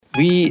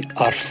We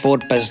are for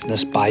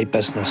business by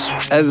business.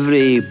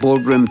 Every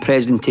boardroom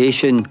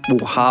presentation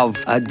will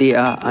have a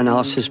data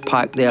analysis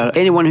pack there.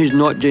 Anyone who's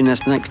not doing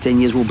this the next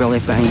 10 years will be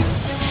left behind.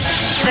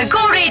 The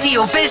Go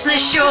Radio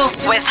Business Show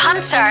with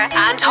Hunter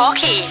and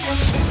Haughey.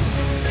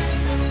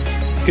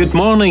 Good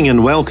morning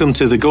and welcome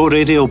to the Go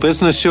Radio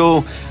Business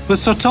Show with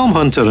Sir Tom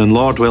Hunter and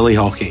Lord Willie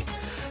Haughey.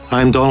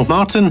 I'm Donald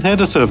Martin,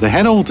 editor of the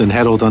Herald and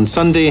Herald on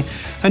Sunday,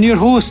 and your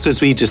host as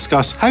we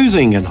discuss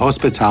housing and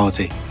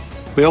hospitality.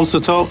 We also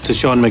talk to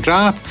Sean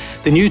McGrath,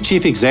 the new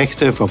Chief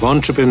Executive of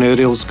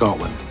Entrepreneurial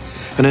Scotland.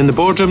 And in the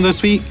boardroom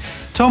this week,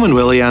 Tom and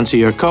Willie answer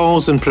your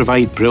calls and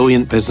provide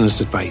brilliant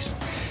business advice.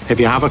 If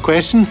you have a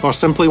question or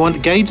simply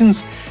want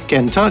guidance, get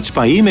in touch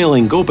by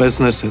emailing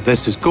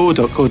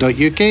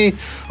gobusiness@thisisgo.co.uk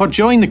or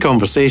join the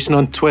conversation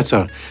on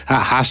Twitter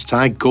at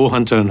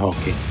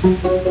 #GoHunterandHaughey.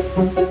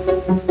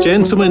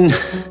 Gentlemen,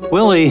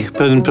 Willie,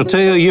 in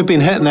particular, you've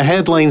been hitting the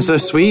headlines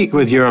this week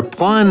with your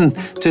plan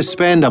to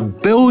spend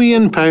 £1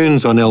 billion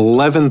on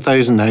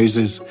 11,000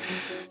 houses.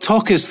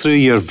 Talk us through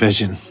your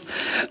vision.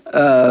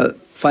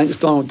 Thanks,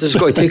 Donald. This is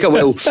going to take a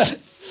while.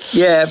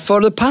 Yeah,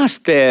 for the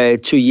past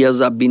 2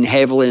 years, I've been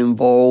heavily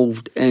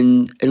involved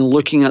in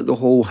looking at the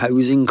whole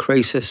housing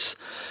crisis.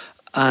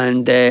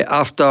 And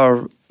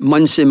after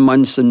months and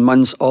months and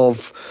months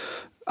of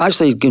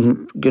actually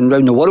going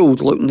around the world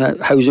looking at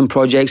housing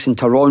projects in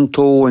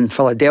Toronto and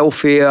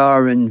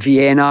Philadelphia and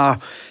Vienna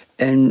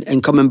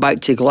and coming back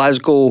to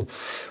Glasgow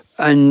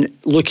and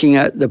looking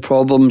at the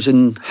problems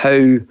and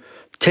how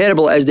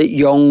terrible it is that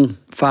young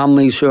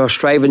families who are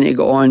striving to get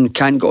on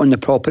can't get on the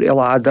property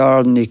ladder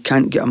and they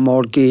can't get a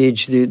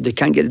mortgage, they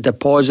can't get a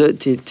deposit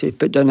to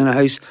put down in a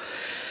house.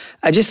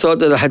 I just thought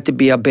that there had to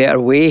be a better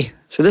way.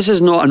 So this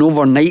is not an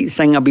overnight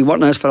thing. I've been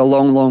working on this for a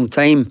long, long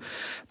time.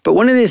 But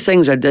one of the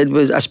things I did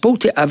was I spoke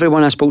to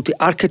everyone. I spoke to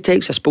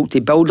architects, I spoke to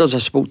builders, I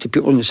spoke to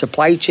people in the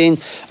supply chain,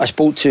 I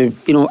spoke to,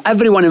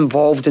 everyone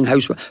involved in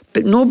house.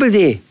 But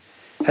nobody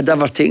had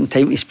ever taken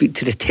time to speak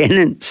to the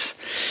tenants.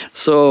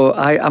 So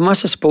I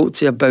must have spoke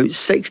to about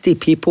 60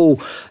 people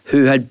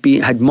who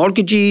had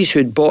mortgages, who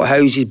had bought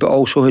houses, but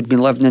also had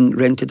been living in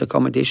rented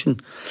accommodation.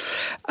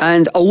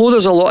 And although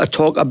there's a lot of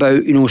talk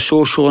about,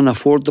 social and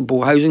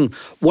affordable housing,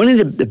 one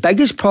of the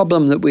biggest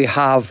problem that we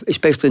have,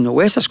 especially in the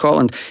west of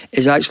Scotland,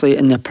 is actually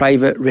in the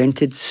private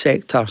rented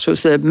sector. So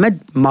it's the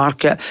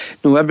mid-market,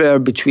 everywhere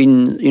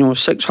between,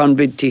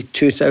 £600 to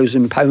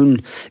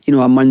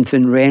 £2,000, a month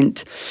in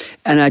rent.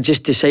 And I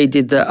just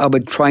decided that I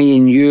would try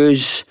and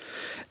use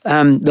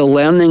the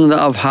learning that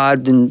I've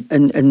had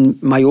in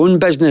my own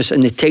business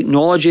and the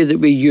technology that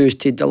we use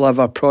to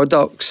deliver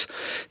products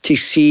to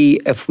see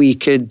if we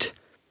could,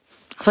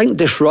 I think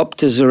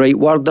disrupt is the right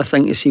word, to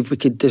see if we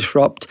could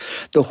disrupt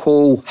the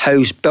whole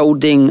house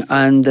building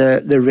and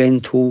the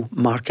rental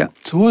market.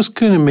 So what's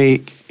going to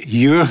make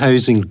your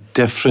housing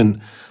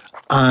different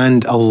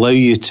and allow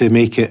you to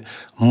make it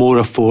more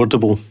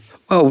affordable?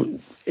 Well,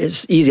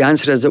 it's easy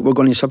answer is that we're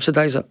going to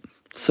subsidise it.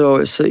 So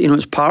it's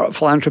it's part of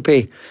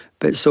philanthropy,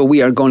 but so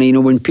we are going to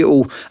when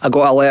I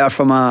got a letter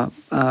from a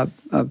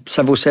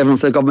civil servant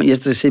for the government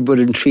yesterday said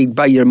we're intrigued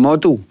by your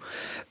model,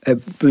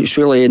 which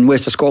really in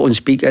West of Scotland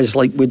speak is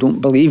like we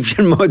don't believe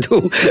your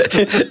model.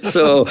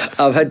 So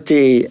I had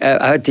to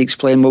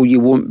explain, well, you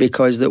won't,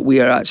 because that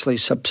we are actually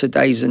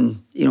subsidising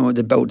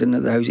the building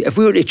of the house. If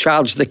we were to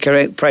charge the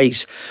correct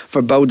price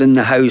for building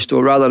the house,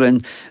 though, rather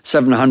than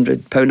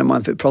 £700 a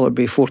month, it'd probably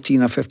be £1,400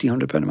 or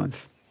 £1,500 a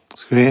month.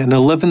 That's great. And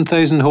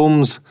 11,000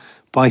 homes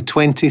by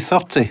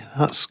 2030.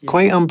 That's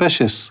quite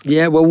ambitious.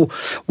 Yeah, well,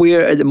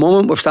 at the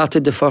moment, we've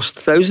started the first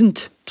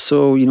 1,000.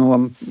 So,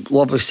 I'm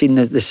lovely seeing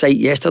the site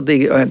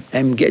yesterday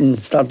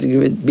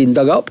being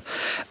dug up.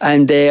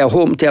 And I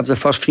hope to have the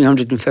first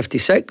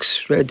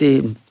 356 ready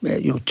in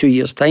 2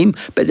 years' time.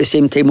 But at the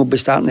same time, we'll be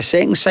starting the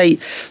second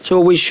site. So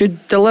we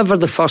should deliver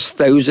the first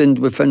 1,000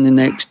 within the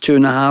next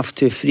 2.5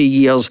 to 3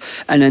 years.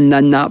 And in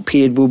that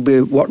period, we'll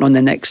be working on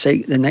the next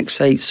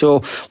site.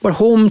 So we're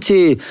home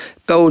to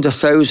build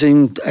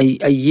 1,000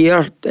 a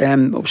year.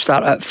 We'll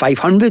start at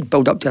 500,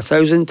 build up to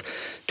 1,000.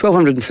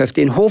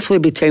 1,250, and hopefully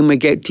by the time we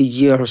get to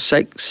year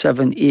 6,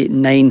 7, 8,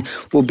 9,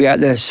 we'll be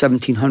at the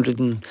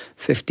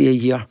 1,750 a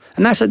year.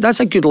 And that's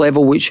a good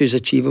level which is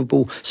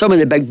achievable. Some of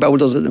the big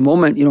builders at the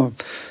moment,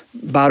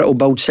 Barrett will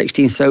build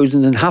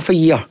 16,000 in half a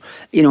year,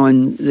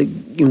 and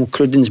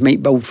Crudens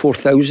might build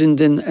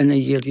 4,000 in a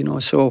year,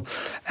 So,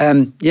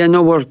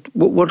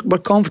 we're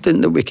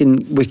confident that we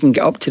can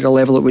get up to the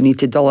level that we need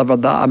to deliver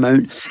that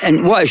amount.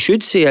 And what I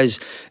should say is,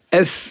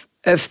 if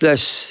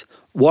this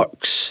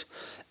works,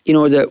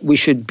 that we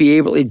should be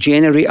able to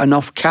generate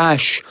enough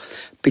cash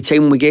by the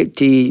time we get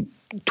to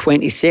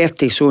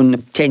 2030, so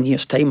in 10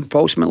 years' time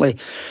approximately,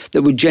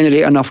 that would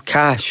generate enough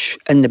cash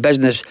in the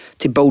business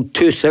to build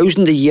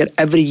 2,000 a year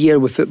every year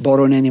without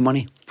borrowing any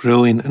money.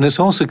 Brilliant. And it's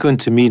also going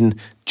to mean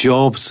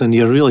jobs, and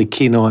you're really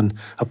keen on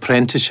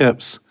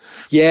apprenticeships.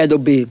 Yeah,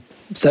 there'll be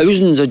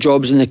thousands of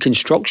jobs in the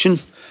construction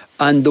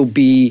and there'll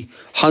be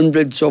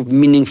hundreds of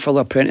meaningful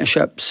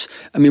apprenticeships.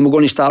 I mean, we're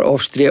going to start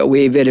off straight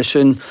away very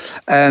soon.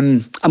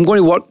 I'm going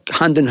to work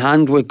hand in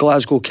hand with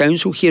Glasgow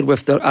Council here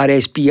with their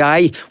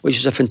RSBI, which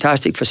is a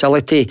fantastic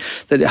facility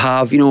that they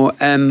have,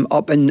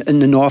 up in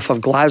the north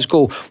of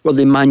Glasgow, where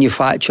they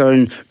manufacture,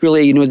 and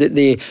really, that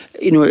they,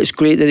 it's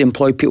great that they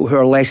employ people who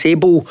are less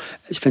able.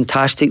 It's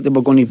fantastic that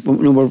we're going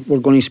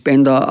to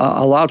spend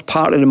a large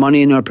part of the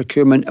money in our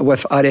procurement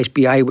with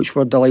RSBI, which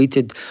we're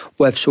delighted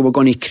with. So we're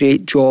going to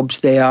create jobs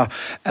there,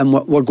 and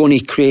we're going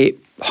to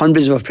create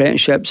hundreds of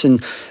apprenticeships,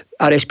 and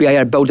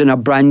RSBI are building a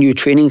brand new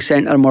training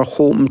centre, and we're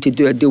hoping to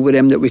do a deal with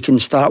them that we can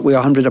start with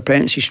 100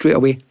 apprentices straight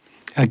away.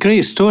 A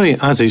great story,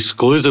 as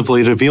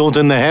exclusively revealed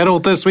in the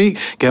Herald this week.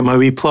 Get my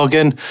wee plug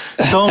in.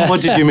 Tom,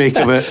 what did you make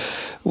of it?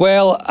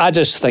 Well, I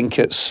just think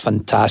it's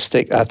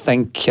fantastic. I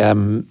think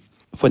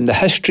when the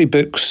history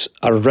books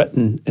are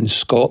written in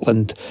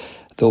Scotland,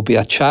 there'll be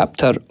a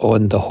chapter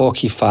on the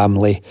Haughey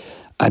family,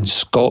 and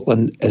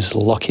Scotland is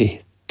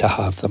lucky to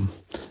have them.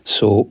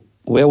 So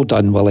well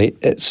done, Willie.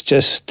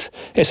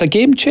 It's a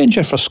game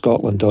changer for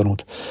Scotland,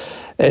 Donald.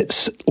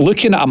 It's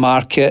looking at a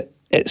market,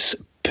 it's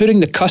putting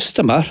the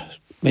customer,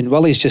 I mean,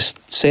 Willie's just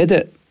said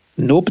it,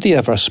 nobody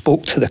ever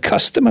spoke to the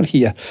customer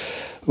here.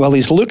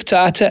 Willie's looked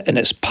at it, and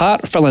it's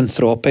part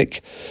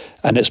philanthropic,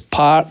 and it's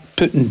part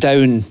putting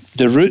down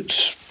the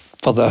roots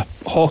for the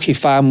Haughey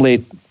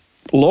family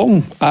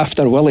long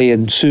after Willie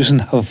and Susan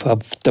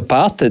have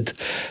departed,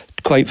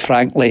 quite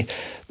frankly.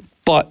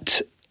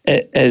 But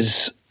it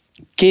is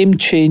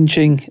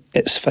game-changing,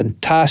 it's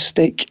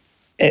fantastic,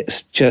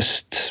 it's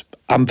just,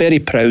 I'm very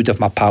proud of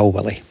my pal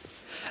Willie.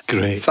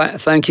 Great.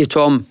 Thank you,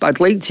 Tom. But I'd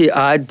like to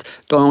add,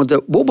 Donald,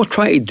 that what we're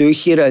trying to do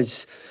here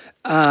is,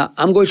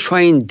 I'm going to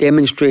try and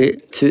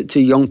demonstrate to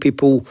young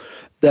people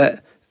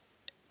that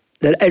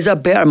there is a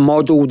better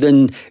model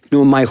than,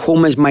 my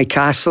home is my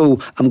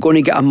castle, I'm going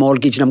to get a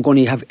mortgage and I'm going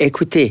to have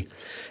equity.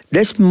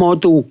 This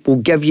model will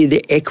give you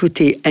the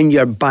equity in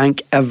your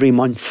bank every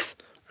month.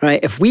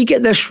 Right? If we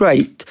get this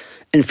right,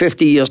 in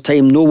 50 years'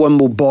 time, no one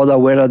will bother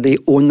whether they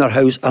own their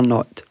house or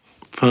not.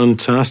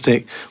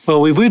 Fantastic.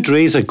 Well, we would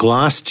raise a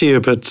glass to you,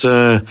 but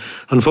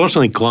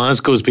unfortunately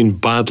Glasgow's been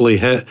badly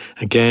hit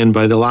again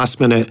by the last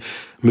minute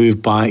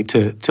move back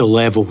to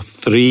level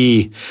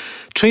 3.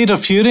 Trade are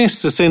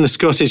furious. They're saying the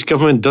Scottish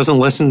Government doesn't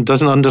listen,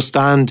 doesn't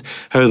understand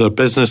how their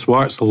business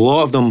works. A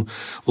lot of them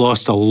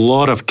lost a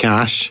lot of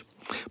cash.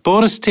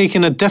 Boris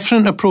taking a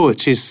different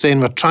approach. He's saying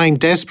we're trying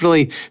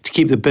desperately to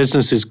keep the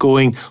businesses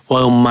going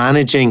while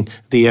managing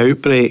the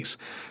outbreaks.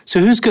 So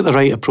who's got the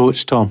right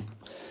approach, Tom?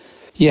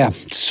 Yeah,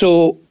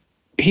 so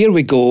here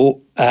we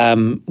go.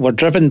 We're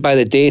driven by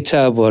the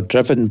data, we're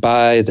driven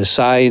by the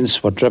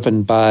science, we're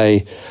driven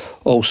by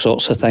all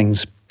sorts of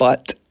things.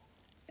 But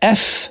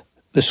if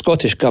the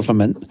Scottish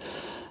Government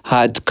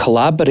had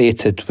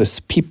collaborated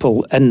with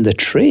people in the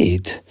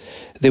trade,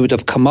 they would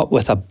have come up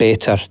with a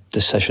better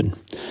decision.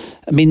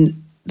 I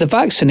mean, the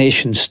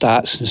vaccination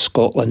stats in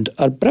Scotland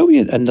are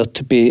brilliant, and they're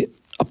to be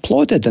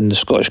applauded, and the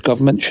Scottish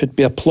Government should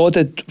be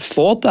applauded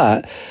for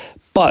that.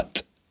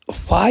 But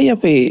why are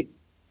we,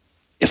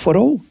 if we're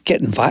all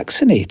getting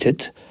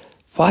vaccinated,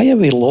 why are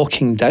we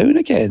locking down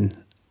again?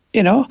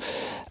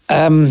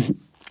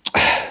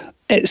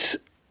 It's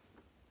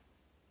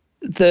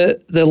the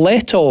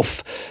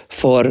let-off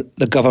for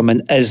the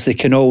government is they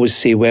can always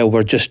say, well,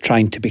 we're just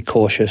trying to be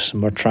cautious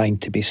and we're trying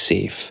to be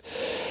safe.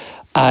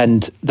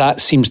 And that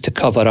seems to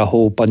cover a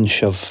whole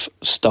bunch of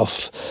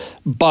stuff.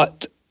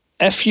 But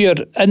if you're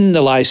in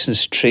the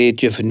licensed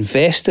trade, you've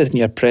invested in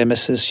your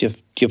premises,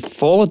 you've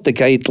followed the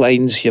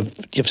guidelines,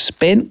 you've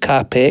spent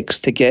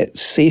capex to get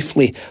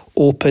safely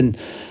open,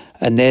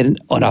 and then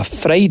on a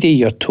Friday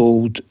you're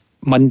told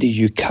Monday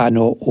you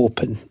cannot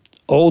open.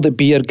 All the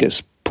beer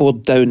gets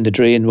poured down the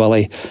drain,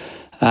 Willie,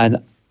 and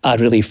I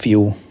really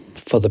feel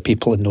for the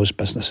people in those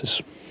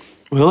businesses.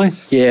 Really?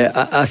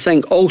 Yeah, I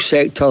think all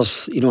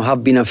sectors,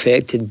 have been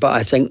affected, but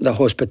I think the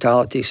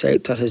hospitality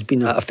sector has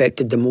been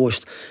affected the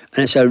most,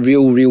 and it's a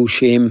real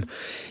shame.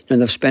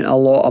 They've spent a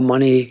lot of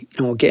money,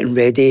 getting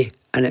ready,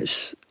 and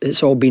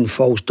it's all been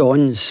false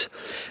dawns.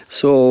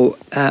 So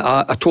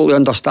I totally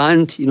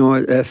understand,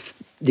 if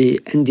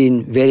the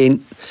Indian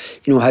variant,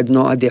 had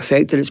not had the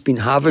effect that it's been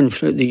having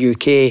throughout the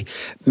UK,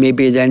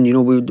 maybe then,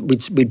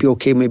 we'd be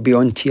okay, maybe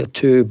on tier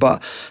 2,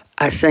 but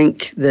I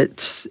think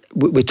that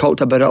we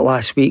talked about it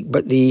last week,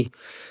 but the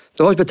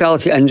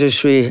hospitality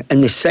industry in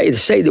the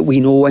city that we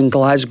know in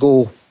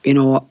Glasgow,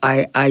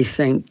 I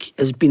think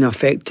has been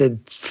affected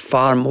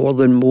far more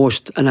than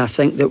most, and I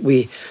think that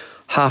we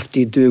have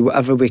to do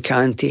whatever we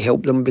can to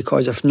help them,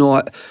 because if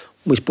not,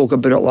 we spoke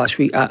about it last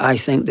week, I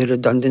think the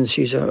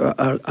redundancies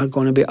are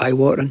going to be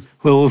eye-watering.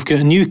 Well, we've got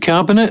a new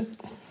cabinet.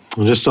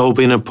 We've just all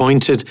been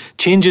appointed.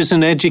 Changes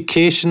in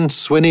education.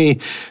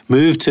 Swinney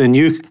moved to a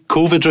new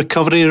COVID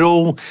recovery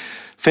role.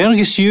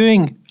 Fergus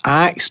Ewing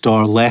axed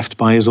or left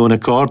by his own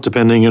accord,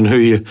 depending on who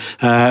you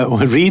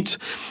read.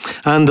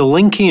 And the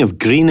linking of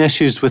green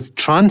issues with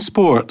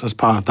transport as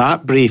part of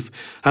that brief.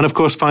 And of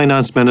course,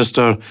 Finance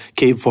Minister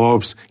Kate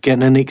Forbes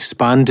getting an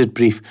expanded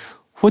brief.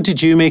 What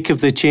did you make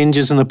of the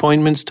changes and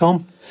appointments,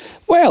 Tom?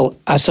 Well,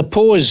 I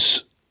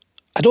suppose,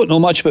 I don't know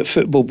much about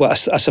football,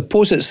 but I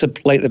suppose it's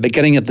like the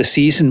beginning of the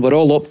season. We're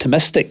all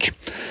optimistic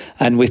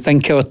and we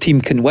think our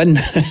team can win.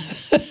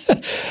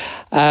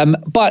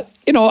 But,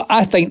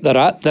 I think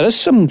there is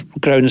some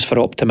grounds for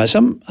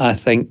optimism. I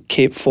think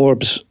Kate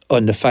Forbes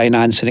on the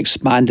finance and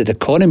expanded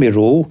economy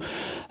role,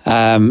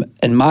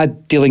 in my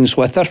dealings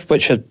with her,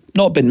 which have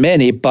not been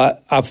many,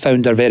 but I've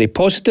found her very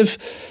positive.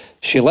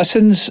 She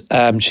listens,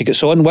 she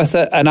gets on with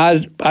it, and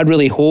I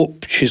really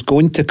hope she's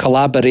going to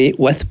collaborate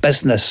with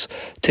business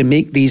to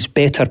make these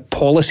better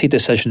policy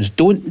decisions.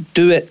 Don't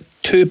do it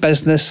to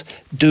business,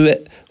 do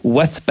it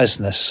with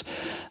business.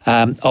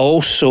 I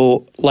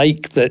also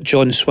like that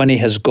John Swinney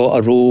has got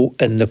a role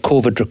in the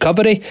COVID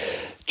recovery.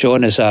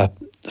 John is a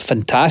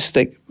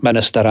fantastic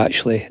minister,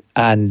 actually,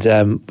 and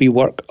we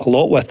work a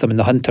lot with him in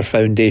the Hunter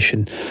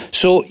Foundation.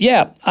 So,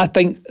 yeah, I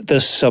think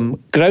there's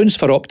some grounds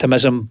for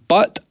optimism,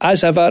 but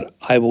as ever,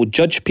 I will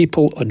judge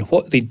people on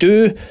what they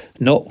do,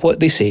 not what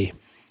they say.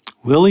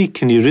 Willie,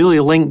 can you really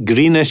link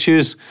green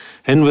issues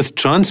in with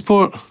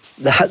transport?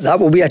 That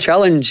will be a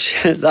challenge.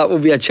 That will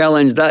be a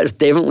challenge. That is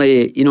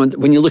definitely,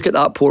 when you look at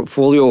that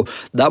portfolio,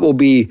 that will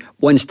be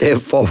one step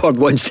forward,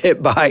 one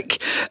step back.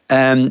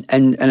 And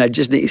I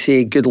just need to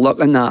say good luck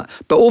on that.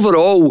 But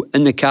overall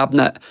in the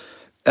Cabinet,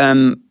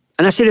 and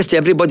I say this to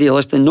everybody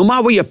listening, no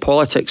matter what your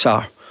politics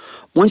are,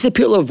 once the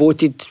people have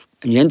voted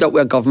and you end up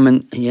with a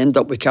government and you end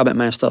up with Cabinet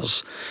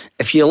Ministers,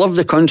 if you love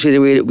the country the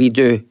way that we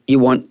do, you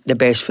want the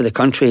best for the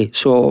country.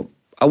 So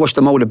I wish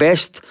them all the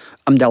best.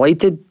 I'm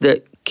delighted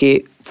that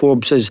Kate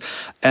Forbes has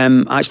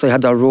actually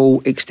had her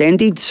role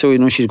extended,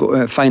 so she's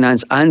got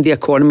finance and the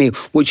economy,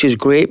 which is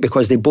great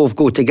because they both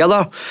go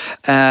together,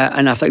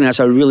 and I think that's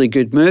a really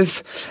good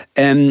move.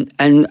 And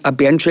I'd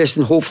be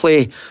interested,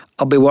 hopefully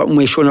I'll be working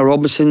with Shona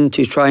Robinson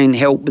to try and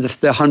help with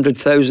the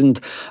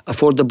 100,000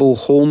 affordable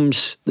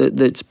homes.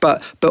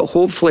 But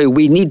hopefully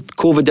we need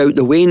COVID out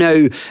the way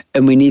now,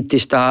 and we need to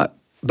start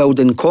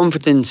building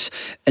confidence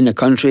in the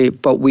country,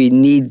 but we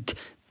need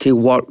to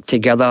work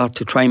together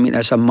to try and make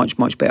this a much,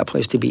 much better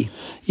place to be.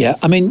 Yeah,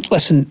 I mean,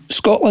 listen,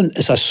 Scotland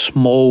is a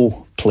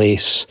small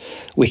place.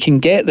 We can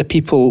get the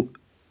people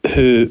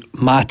who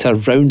matter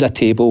round a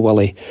table,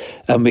 Willie,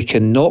 and we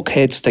can knock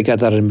heads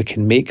together and we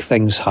can make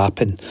things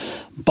happen.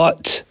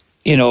 But,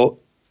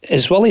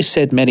 as Willie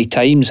said many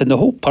times, and the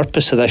whole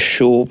purpose of this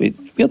show,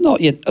 we're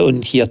not yet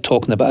on here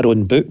talking about our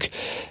own book.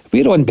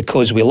 We're on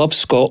because we love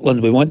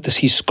Scotland. We want to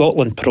see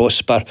Scotland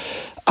prosper.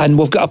 And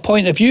we've got a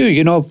point of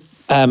view,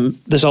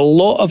 there's a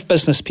lot of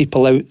business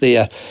people out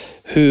there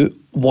who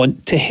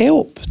want to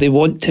help. They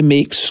want to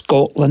make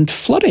Scotland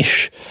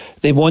flourish.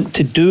 They want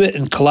to do it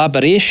in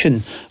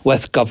collaboration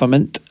with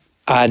government,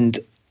 and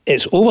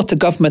it's over to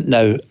government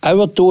now.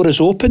 Our door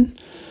is open.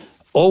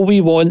 All we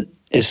want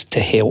is to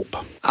help.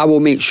 I will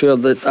make sure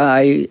that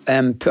I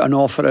put an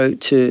offer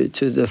out to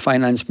the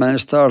Finance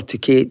Minister, to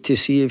Kate, to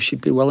see if she'd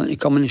be willing to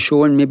come on the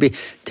show and maybe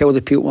tell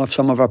the people of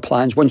some of her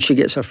plans once she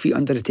gets her feet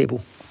under the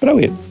table.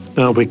 Brilliant.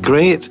 That'll be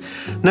great.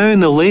 Now,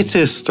 in the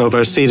latest of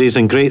our series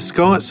in Great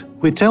Scots,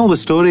 we tell the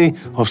story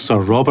of Sir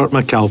Robert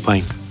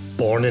McAlpine.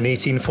 Born in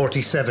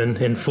 1847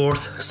 in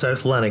Forth,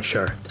 South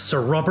Lanarkshire,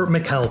 Sir Robert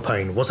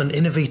McAlpine was an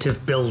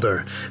innovative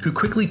builder who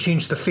quickly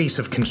changed the face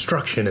of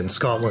construction in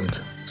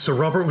Scotland. Sir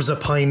Robert was a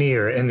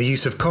pioneer in the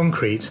use of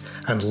concrete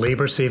and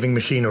labour-saving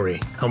machinery,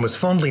 and was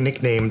fondly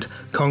nicknamed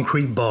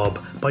Concrete Bob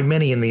by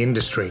many in the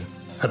industry.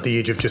 At the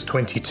age of just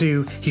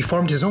 22, he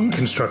formed his own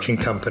construction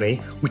company,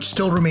 which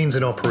still remains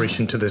in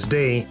operation to this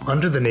day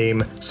under the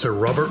name Sir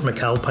Robert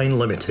McAlpine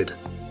Limited.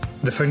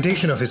 The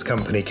foundation of his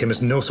company came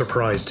as no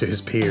surprise to his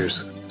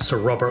peers. Sir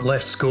Robert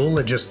left school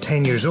at just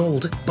 10 years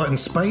old, but in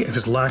spite of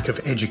his lack of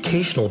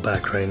educational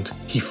background,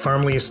 he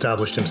firmly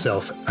established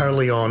himself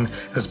early on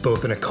as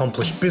both an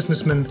accomplished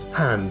businessman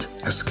and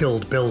a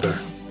skilled builder.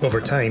 Over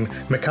time,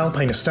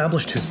 McAlpine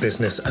established his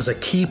business as a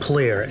key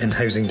player in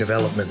housing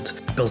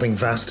development, building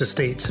vast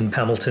estates in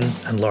Hamilton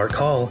and Lark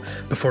Hall,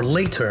 before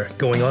later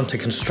going on to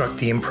construct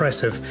the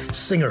impressive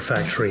Singer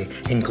factory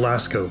in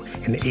Glasgow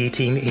in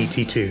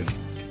 1882.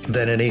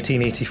 Then in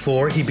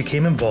 1884, he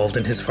became involved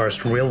in his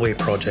first railway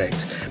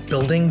project,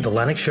 building the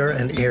Lanarkshire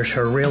and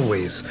Ayrshire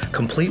Railways,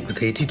 complete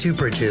with 82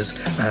 bridges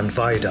and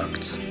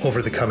viaducts.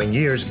 Over the coming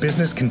years,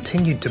 business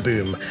continued to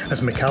boom as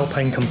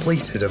McAlpine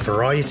completed a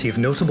variety of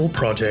notable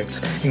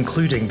projects,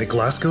 including the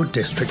Glasgow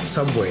District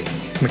Subway.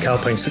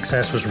 McAlpine's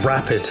success was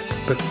rapid,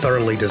 but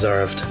thoroughly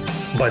deserved.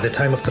 By the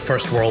time of the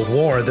First World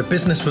War, the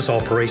business was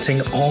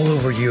operating all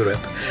over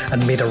Europe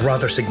and made a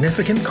rather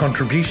significant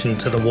contribution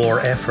to the war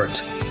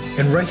effort.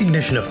 In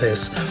recognition of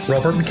this,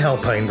 Robert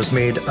McAlpine was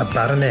made a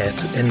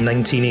baronet in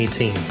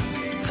 1918.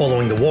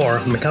 Following the war,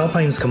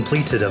 McAlpines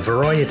completed a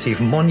variety of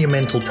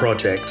monumental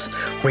projects,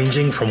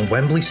 ranging from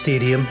Wembley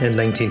Stadium in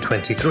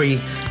 1923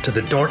 to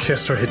the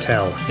Dorchester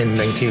Hotel in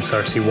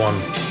 1931.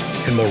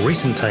 In more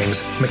recent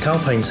times,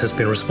 McAlpines has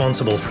been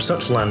responsible for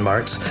such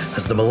landmarks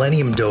as the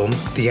Millennium Dome,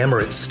 the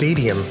Emirates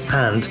Stadium,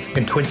 and,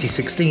 in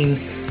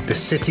 2016, the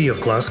city of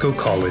Glasgow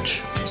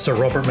College. Sir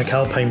Robert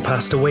McAlpine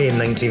passed away in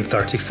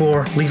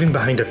 1934, leaving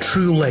behind a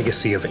true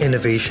legacy of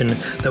innovation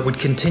that would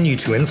continue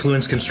to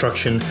influence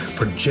construction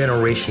for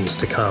generations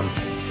to come.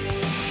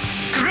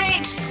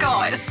 Great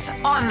Scots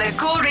on the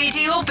Go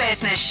Radio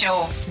Business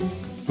Show.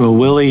 Well,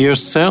 Willie, you're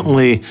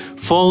certainly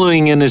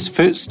following in his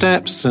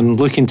footsteps and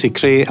looking to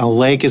create a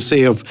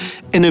legacy of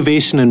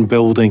innovation in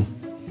building.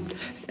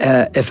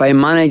 If I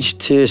managed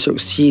to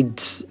succeed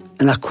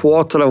in a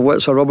quarter of what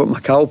Sir Robert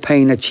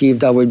McAlpine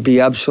achieved, I would be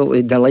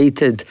absolutely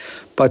delighted.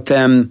 But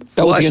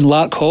building in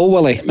Lark Hall,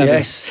 Willie. Maybe.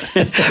 Yes.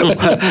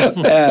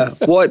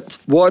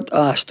 What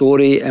a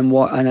story and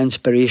what an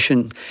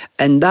inspiration.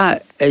 And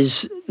that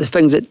is the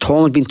things that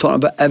Tom has been talking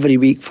about every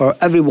week for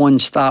everyone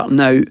starting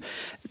out.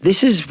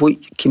 This is what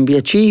can be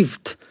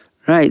achieved.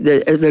 Right,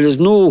 there is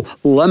no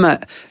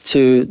limit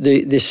to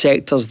the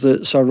sectors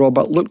that Sir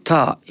Robert looked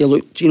at.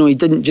 He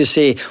didn't just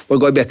say we're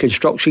going to be a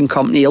construction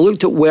company. He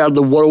looked at where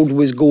the world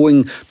was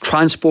going.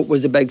 Transport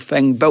was the big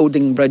thing,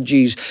 building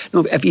bridges.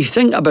 If you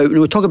think about,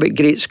 we talk about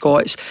great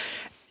Scots,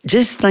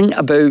 just think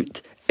about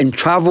in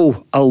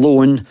travel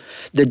alone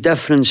the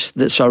difference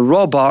that Sir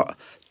Robert,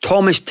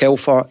 Thomas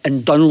Telfer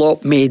and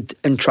Dunlop made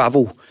in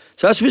travel.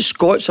 So that's what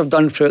Scots have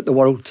done throughout the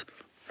world.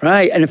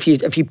 Right, and if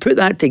you put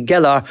that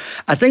together,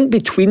 I think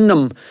between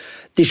them,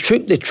 they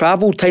took the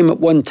travel time at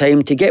one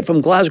time to get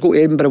from Glasgow to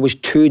Edinburgh was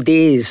 2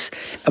 days,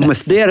 and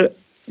with their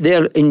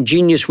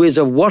ingenious ways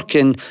of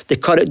working, they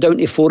cut it down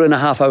to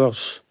 4.5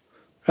 hours.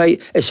 Right,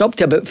 it's up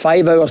to about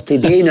 5 hours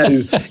today now,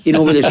 with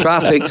the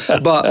traffic.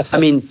 But I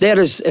mean,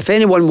 there is, if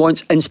anyone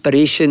wants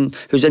inspiration,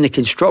 who's in the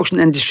construction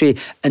industry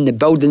and the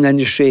building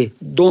industry,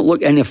 don't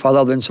look any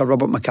further than Sir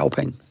Robert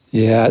McAlpine.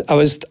 Yeah, I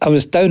was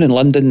down in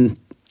London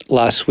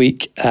last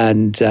week,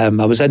 and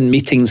I was in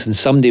meetings, and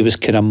somebody was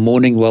kind of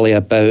moaning, Willie,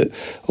 about,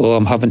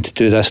 I'm having to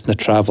do this in the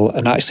travel,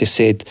 and I actually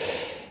said,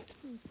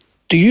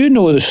 do you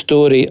know the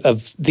story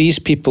of these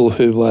people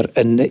who were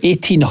in the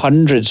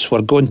 1800s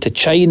were going to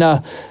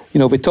China?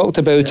 We talked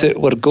about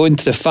it, were going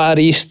to the Far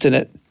East, and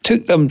it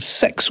took them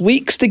 6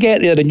 weeks to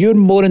get there, and you're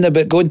moaning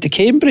about going to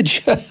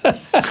Cambridge.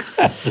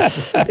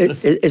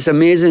 It's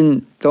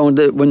amazing, Don,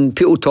 that when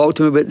people talk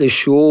to me about the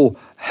show,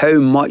 how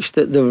much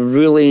that they've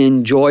really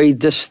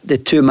enjoyed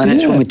the 2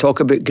 minutes when we talk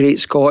about great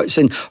Scots,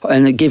 and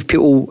it gave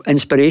people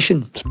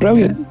inspiration. It's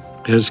brilliant.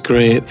 It's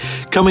great.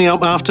 Coming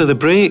up after the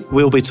break,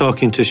 we'll be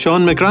talking to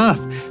Sean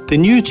McGrath, the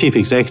new Chief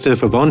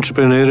Executive of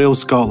Entrepreneurial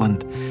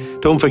Scotland.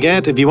 Don't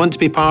forget, if you want to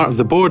be part of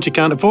the board you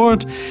can't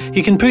afford,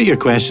 you can put your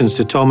questions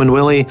to Tom and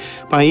Willie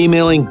by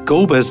emailing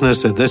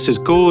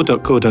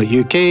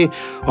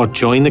gobusiness@thisisgo.co.uk or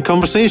join the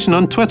conversation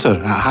on Twitter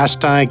at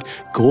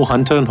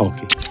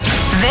 #GoHunterandHaughey.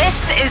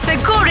 This is the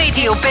Go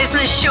Radio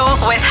Business Show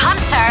with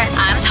Hunter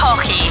and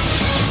Haughey,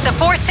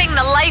 supporting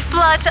the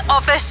lifeblood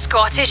of the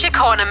Scottish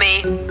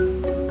economy.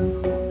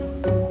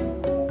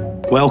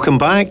 Welcome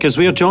back as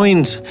we are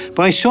joined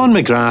by Sean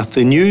McGrath,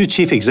 the new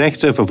Chief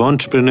Executive of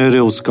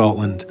Entrepreneurial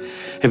Scotland.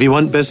 If you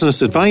want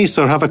business advice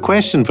or have a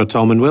question for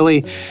Tom and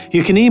Willie,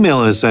 you can email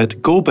us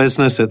at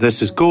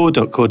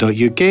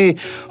gobusiness@thisisgo.co.uk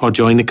or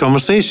join the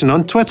conversation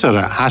on Twitter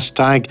at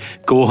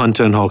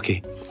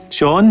 #GoHunterandHaughey.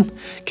 Sean,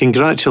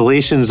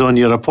 congratulations on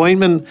your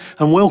appointment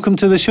and welcome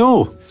to the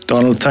show.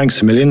 Donald,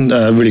 thanks a million.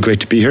 Really great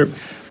to be here.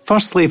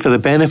 Firstly, for the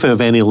benefit of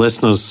any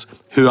listeners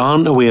who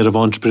aren't aware of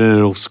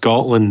Entrepreneurial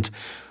Scotland,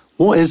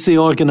 what is the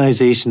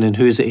organisation and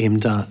who is it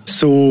aimed at?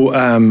 So,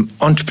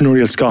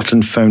 Entrepreneurial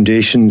Scotland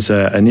Foundation's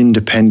an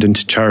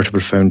independent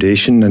charitable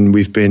foundation, and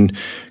we've been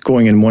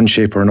going in one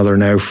shape or another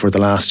now for the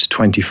last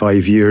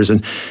 25 years.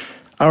 And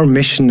our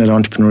mission at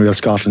Entrepreneurial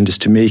Scotland is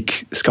to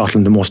make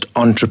Scotland the most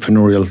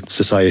entrepreneurial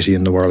society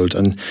in the world.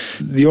 And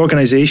the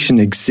organisation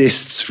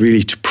exists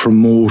really to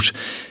promote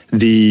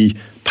the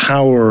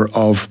power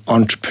of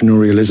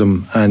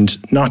entrepreneurialism, and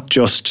not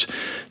just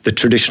the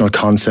traditional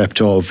concept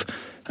of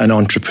an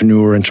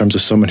entrepreneur in terms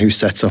of someone who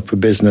sets up a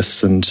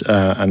business and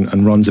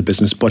runs a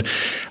business, but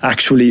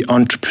actually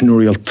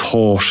entrepreneurial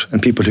thought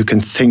and people who can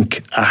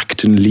think,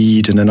 act and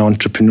lead in an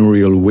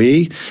entrepreneurial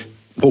way.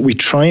 What we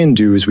try and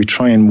do is we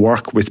try and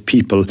work with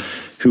people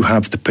who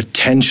have the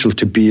potential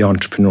to be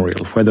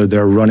entrepreneurial, whether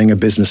they're running a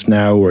business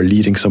now or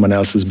leading someone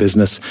else's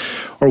business,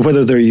 or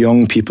whether they're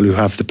young people who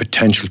have the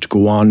potential to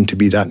go on to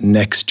be that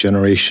next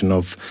generation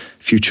of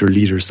future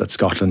leaders that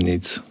Scotland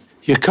needs.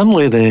 You're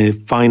currently the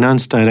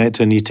finance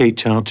director and you take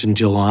charge in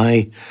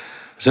July.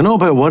 Is it not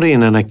about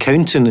worrying an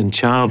accountant in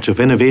charge of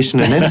innovation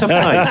and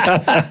enterprise?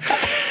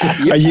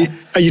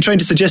 Are you trying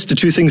to suggest the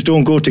two things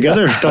don't go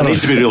together, Donald? I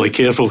need to be really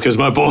careful because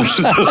my boss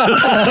is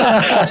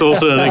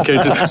also an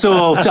accountant. So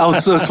I'll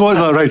swap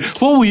that around.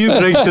 What will you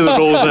bring to the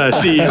role as a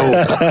CEO?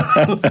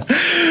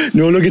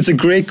 No, look, it's a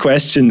great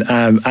question.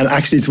 And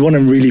actually, it's one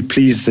I'm really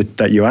pleased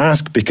that you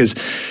ask, because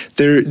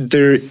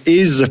there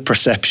is a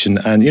perception,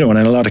 and in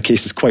a lot of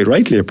cases, quite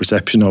rightly, a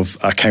perception of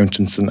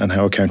accountants and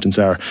how accountants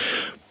are.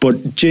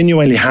 But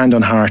genuinely, hand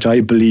on heart, I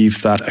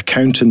believe that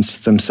accountants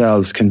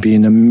themselves can be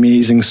an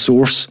amazing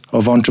source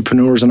of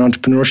entrepreneurs and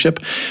entrepreneurship.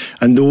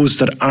 And those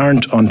that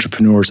aren't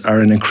entrepreneurs are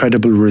an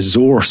incredible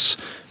resource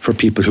for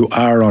people who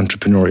are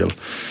entrepreneurial.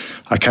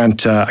 I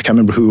can't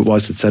remember who it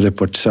was that said it,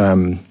 but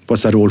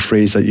what's that old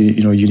phrase that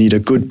you need a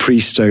good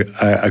priest,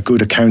 a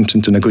good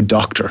accountant, and a good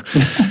doctor.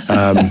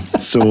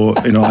 So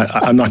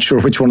I'm not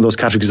sure which one of those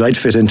categories I'd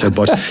fit into,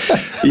 but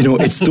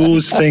it's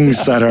those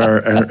things that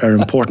are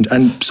important.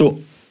 And so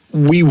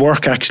we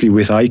work actually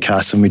with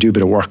ICAS, and we do a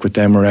bit of work with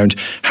them around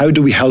how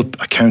do we help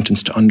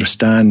accountants to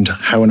understand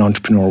how an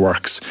entrepreneur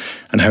works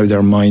and how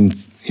their mind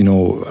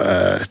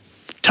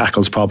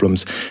tackles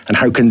problems, and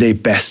how can they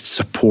best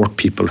support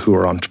people who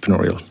are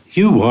entrepreneurial.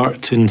 You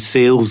worked in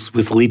sales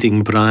with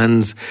leading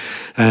brands,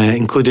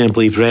 including, I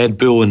believe, Red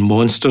Bull and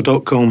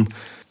Monster.com,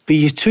 but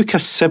you took a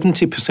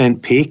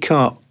 70% pay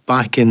cut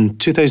back in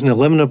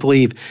 2011, I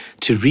believe,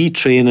 to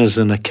retrain as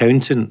an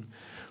accountant.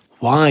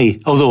 Why?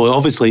 Although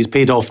obviously it's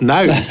paid off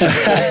now.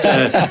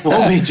 But,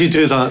 what made you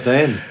do that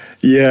then?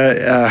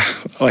 Yeah,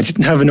 I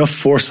didn't have enough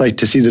foresight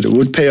to see that it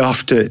would pay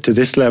off to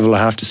this level, I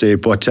have to say.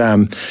 But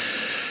I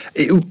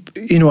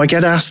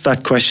get asked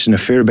that question a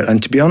fair bit,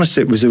 and to be honest,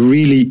 it was a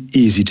really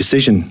easy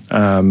decision.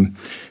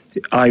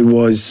 I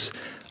was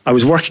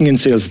working in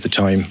sales at the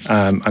time,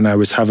 and I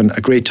was having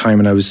a great time,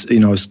 and I was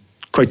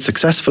quite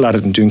successful at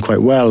it and doing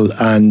quite well.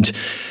 And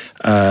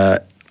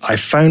I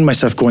found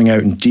myself going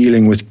out and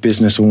dealing with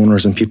business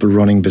owners and people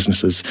running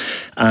businesses,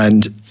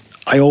 and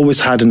I always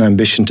had an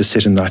ambition to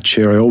sit in that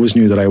chair. I always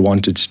knew that I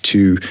wanted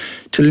to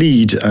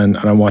lead, and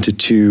I wanted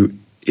to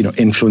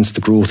influence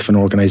the growth of an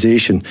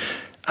organisation.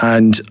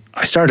 And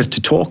I started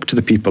to talk to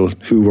the people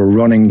who were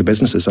running the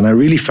businesses, and I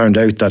really found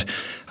out that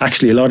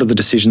actually a lot of the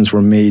decisions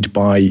were made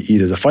by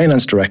either the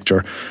finance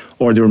director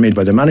or they were made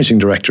by the managing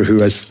director,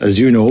 who, as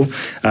you know,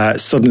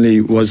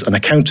 suddenly was an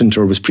accountant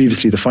or was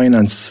previously the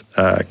finance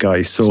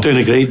guy. So he's doing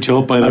a great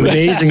job, by the way.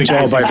 Amazing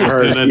job, I've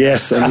heard.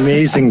 Yes,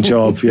 amazing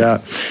job,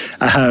 yeah.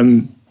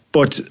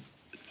 But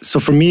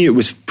so for me, it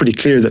was pretty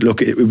clear that,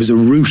 look, it was a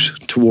route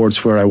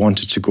towards where I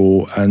wanted to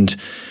go. And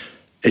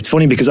it's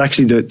funny because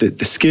actually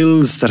the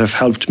skills that have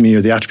helped me,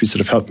 or the attributes that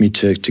have helped me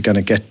to kind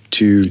of get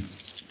to,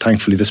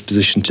 thankfully, this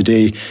position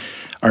today,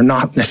 are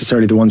not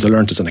necessarily the ones I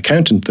learned as an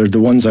accountant. They're the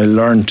ones I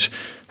learned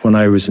when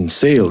I was in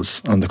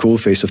sales on the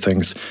coalface of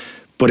things.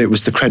 But it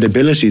was the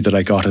credibility that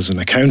I got as an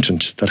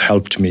accountant that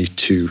helped me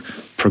to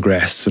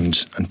progress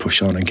and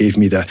push on and gave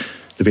me the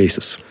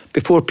basis.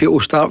 Before people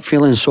start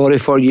feeling sorry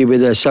for you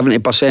with a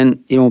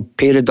 70%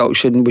 pay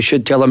reduction, we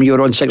should tell them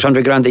you're on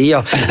 600 grand a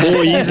year.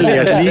 Oh, easily,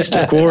 at least,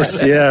 of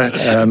course, yeah.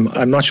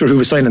 I'm not sure who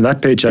was signing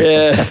that paycheck.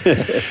 Yeah.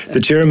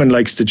 The chairman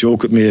likes to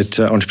joke with me at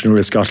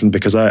Entrepreneurial Scotland,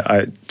 because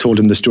I told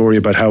him the story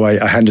about how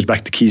I handed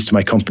back the keys to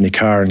my company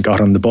car and got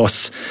on the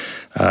bus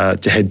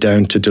to head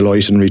down to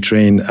Deloitte and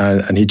retrain,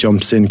 and he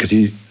jumps in because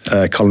he's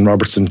Colin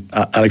Robertson,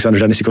 Alexander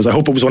Dennis. He goes, I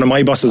hope it was one of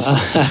my buses.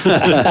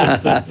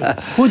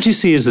 What do you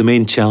see as the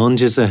main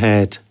challenges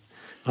ahead,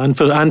 and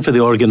for the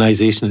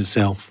organisation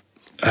itself?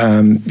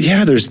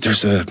 There's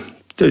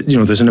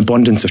an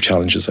abundance of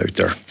challenges out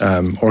there.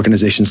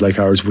 Organisations like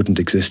ours wouldn't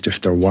exist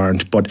if there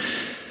weren't. But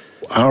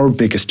our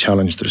biggest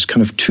challenge, there's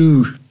kind of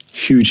two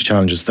huge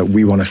challenges that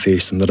we want to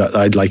face and that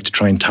I'd like to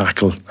try and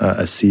tackle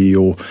as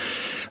CEO.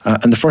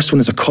 And the first one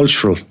is a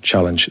cultural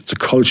challenge. It's a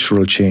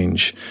cultural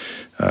change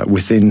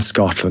within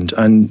Scotland.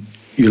 And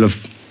you'll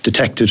have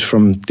detected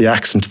from the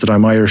accent that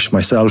I'm Irish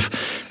myself,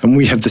 and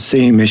we have the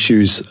same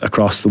issues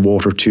across the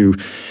water too.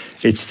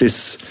 It's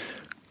this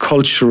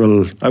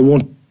cultural,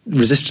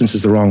 resistance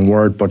is the wrong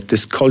word, but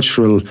this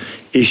cultural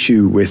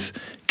issue with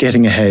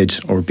getting ahead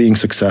or being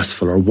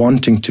successful or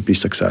wanting to be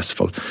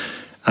successful.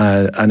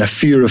 And a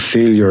fear of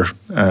failure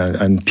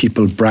and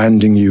people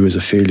branding you as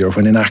a failure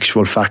when in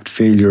actual fact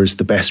failure is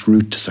the best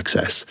route to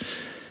success.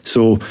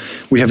 So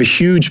we have a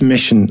huge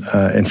mission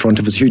in front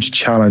of us, a huge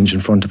challenge in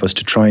front of us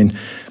to try and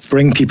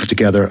bring people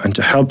together and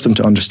to help them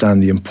to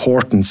understand the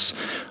importance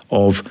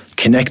of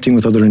connecting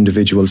with other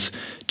individuals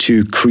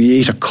to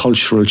create a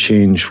cultural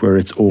change where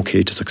it's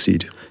okay to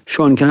succeed.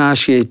 Sean, can I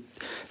ask you,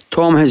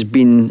 Tom has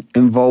been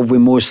involved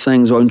with most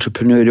things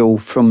entrepreneurial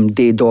from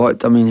day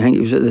dot. I mean, I think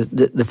he was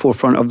at the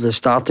forefront of the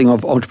starting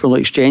of Entrepreneurial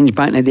Exchange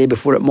back in the day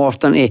before it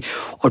morphed into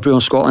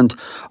Entrepreneurial Scotland.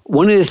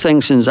 One of the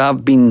things since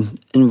I've been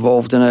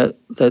involved in it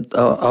that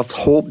I've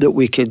hoped that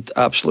we could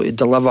absolutely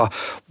deliver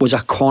was a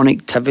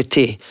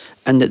connectivity,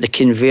 and that the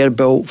conveyor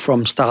belt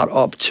from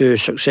start-up to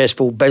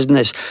successful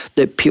business,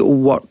 that people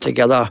work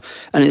together.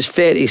 And it's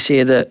fair to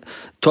say that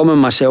Tom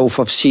and myself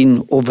have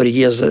seen over the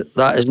years that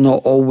has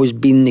not always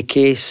been the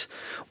case.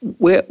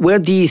 Where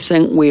do you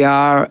think we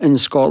are in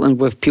Scotland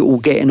with people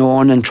getting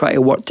on and trying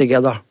to work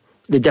together,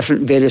 the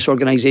different various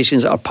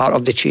organisations that are part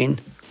of the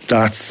chain?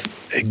 That's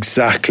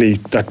exactly,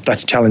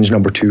 that's challenge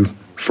number 2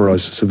 for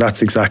us. So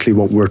that's exactly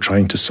what we're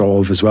trying to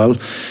solve as well.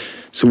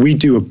 So we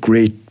do a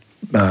great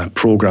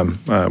programme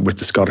with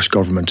the Scottish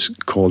Government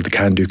called the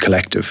Can Do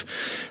Collective.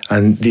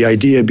 And the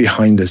idea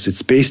behind this,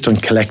 it's based on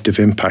collective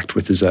impact,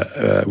 which is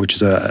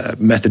a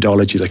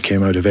methodology that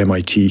came out of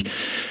MIT.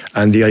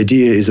 And the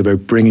idea is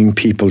about bringing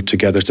people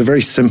together. It's a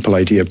very simple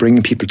idea,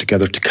 bringing people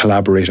together to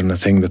collaborate on a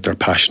thing that they're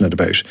passionate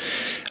about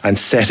and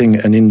setting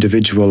an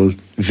individual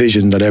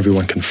vision that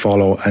everyone can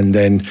follow and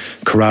then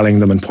corralling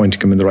them and pointing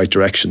them in the right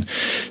direction.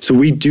 So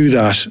we do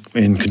that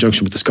in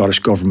conjunction with the Scottish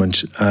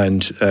Government,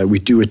 and we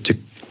do it to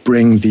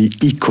bring the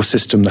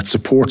ecosystem that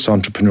supports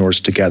entrepreneurs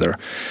together.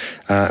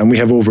 And we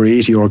have over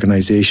 80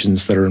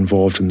 organisations that are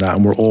involved in that,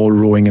 and we're all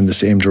rowing in the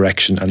same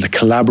direction. And the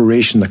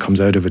collaboration that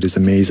comes out of it is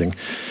amazing.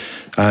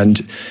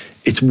 And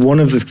it's one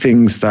of the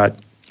things that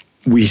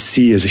we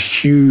see as a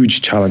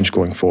huge challenge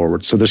going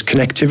forward. So there's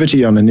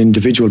connectivity on an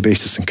individual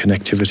basis and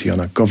connectivity on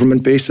a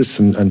government basis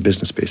and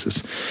business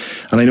basis.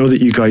 And I know that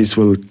you guys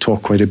will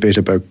talk quite a bit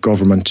about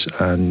government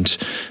and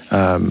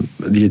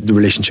the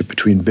relationship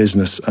between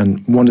business.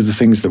 And one of the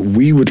things that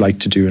we would like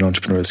to do in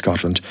Entrepreneurial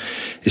Scotland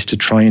is to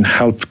try and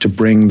help to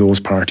bring those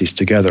parties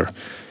together.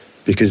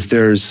 Because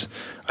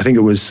I think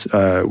it was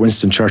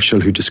Winston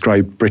Churchill who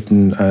described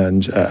Britain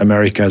and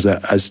America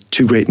as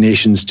two great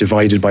nations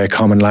divided by a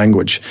common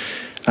language.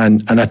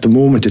 And at the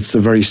moment, it's a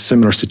very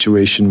similar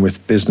situation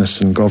with business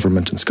and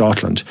government in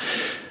Scotland.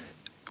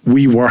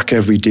 We work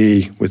every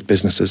day with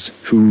businesses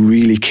who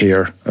really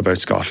care about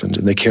Scotland,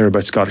 and they care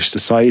about Scottish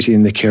society,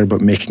 and they care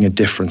about making a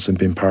difference and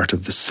being part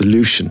of the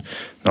solution,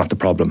 not the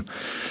problem.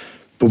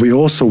 But we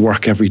also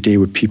work every day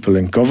with people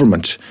in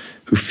government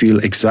who feel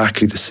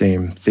exactly the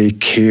same. They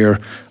care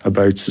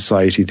about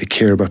society, they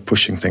care about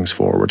pushing things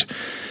forward.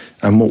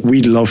 And what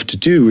we'd love to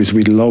do is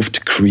we'd love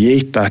to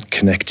create that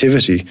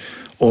connectivity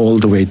all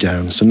the way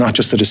down. So not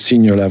just at a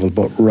senior level,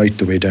 but right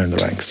the way down the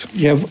ranks.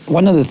 Yeah,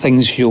 one of the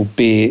things you'll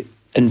be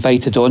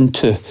invited on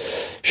to,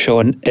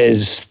 Sean,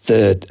 is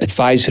the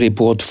advisory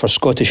board for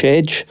Scottish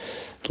Edge,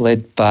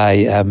 led by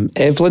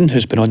Evelyn,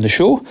 who's been on the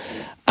show.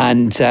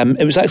 And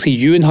it was actually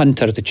you and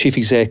Hunter, the chief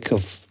exec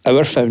of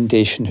our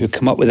foundation, who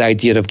came up with the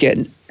idea of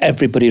getting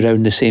everybody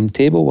around the same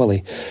table,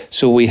 Willie.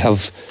 So we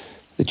have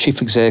the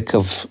chief exec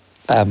of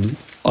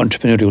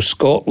Entrepreneurial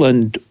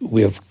Scotland,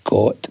 we've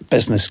got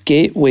Business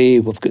Gateway,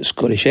 we've got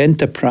Scottish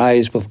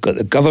Enterprise, we've got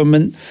the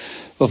government,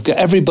 we've got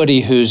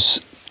everybody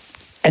who's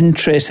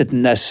interested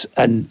in this,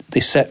 and they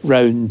sit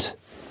round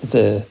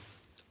the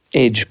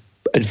Edge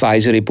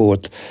advisory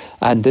board.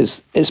 And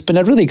it's been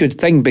a really good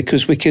thing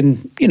because we can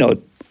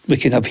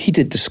have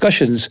heated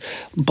discussions,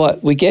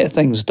 but we get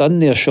things done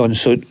there, Sean.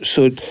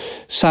 So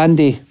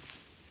Sandy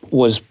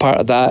was part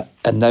of that,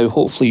 and now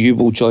hopefully you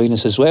will join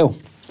us as well.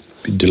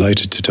 Be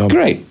delighted to, Tom.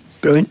 Great.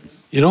 Brilliant.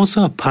 You're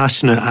also a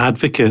passionate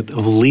advocate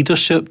of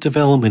leadership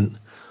development.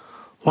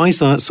 Why is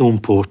that so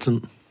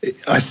important?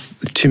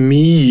 To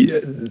me,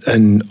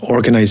 an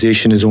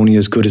organisation is only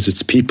as good as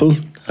its people.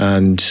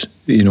 And,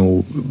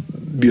 you'll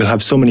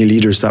have so many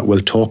leaders that will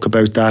talk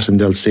about that,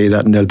 and they'll say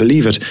that and they'll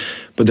believe it,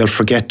 but they'll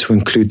forget to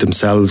include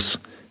themselves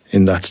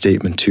in that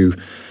statement too.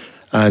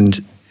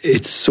 And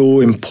it's so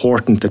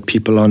important that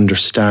people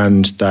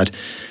understand that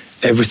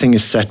everything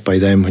is set by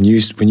them. When you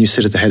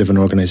sit at the head of an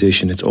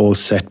organisation, it's all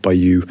set by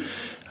you.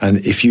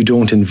 And if you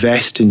don't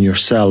invest in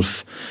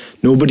yourself,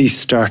 nobody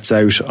starts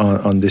out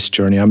on this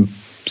journey. I'm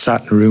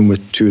sat in a room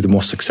with two of the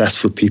most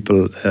successful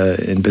people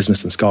in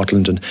business in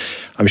Scotland, and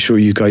I'm sure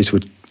you guys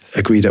would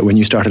agree that when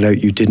you started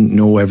out, you didn't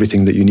know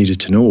everything that you needed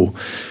to know.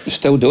 You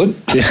still don't.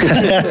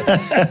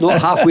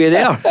 Not halfway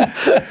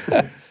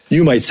there.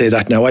 You might say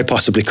that now, I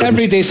possibly couldn't.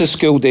 Every day's a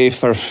school day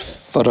for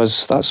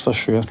us, that's for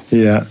sure.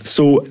 Yeah,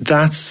 so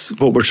that's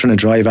what we're trying to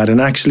drive at. And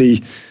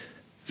actually,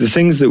 the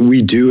things that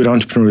we do at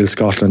Entrepreneurial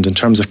Scotland in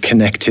terms of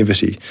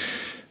connectivity,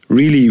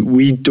 really,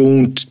 we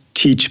don't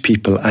teach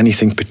people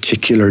anything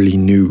particularly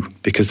new,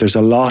 because there's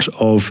a lot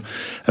of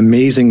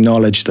amazing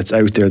knowledge that's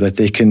out there that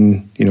they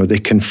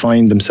can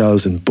find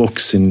themselves in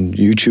books, and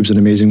YouTube's an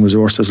amazing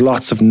resource. There's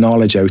lots of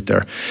knowledge out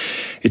there.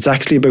 It's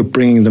actually about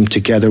bringing them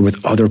together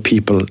with other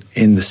people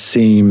in the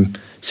same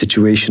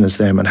situation as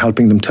them and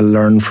helping them to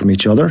learn from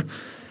each other.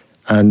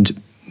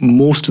 And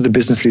most of the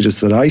business leaders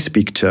that I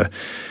speak to,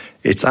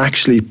 it's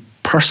actually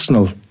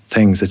personal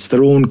things. It's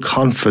their own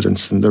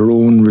confidence and their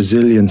own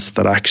resilience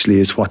that actually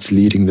is what's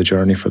leading the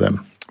journey for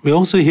them. We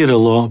also hear a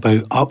lot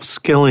about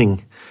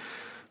upskilling,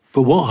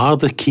 but what are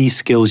the key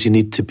skills you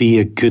need to be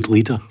a good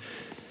leader?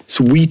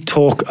 So we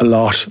talk a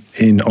lot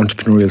in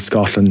Entrepreneurial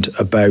Scotland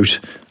about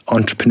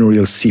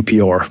entrepreneurial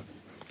CPR.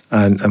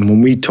 And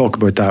when we talk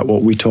about that,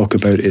 what we talk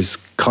about is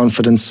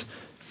confidence,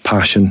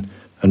 passion,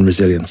 and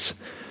resilience.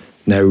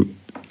 Now,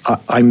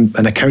 I'm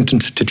an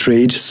accountant to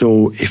trade,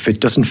 so if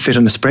it doesn't fit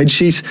on a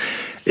spreadsheet,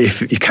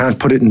 if you can't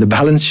put it in the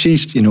balance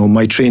sheet,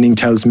 my training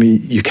tells me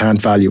you can't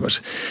value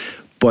it.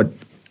 But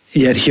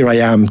yet here I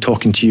am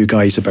talking to you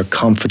guys about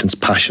confidence,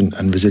 passion,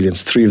 and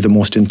resilience, three of the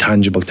most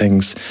intangible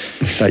things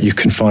that you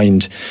can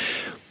find.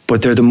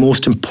 But they're the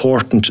most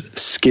important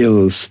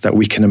skills that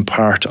we can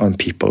impart on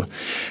people.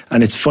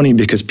 And it's funny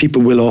because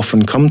people will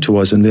often come to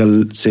us and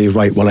they'll say,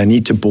 right, well, I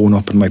need to bone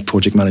up on my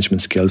project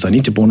management skills. I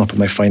need to bone up on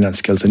my finance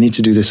skills. I need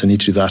to do this. I need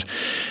to do that.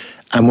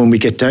 And when we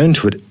get down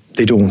to it,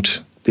 they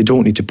don't. They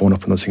don't need to bone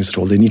up on those things at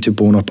all. They need to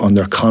bone up on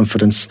their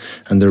confidence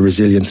and their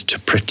resilience to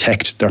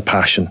protect their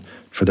passion,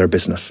 for their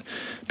business,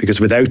 because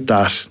without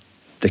that,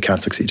 they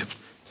can't succeed.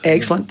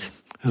 Excellent.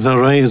 Is that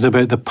right? Is it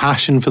about the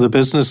passion for the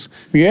business?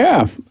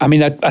 Yeah. I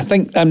mean, I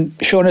think,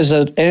 Sean, is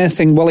there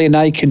anything Willie and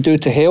I can do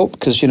to help?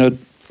 Because,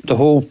 the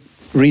whole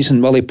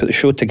reason Willie put the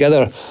show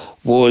together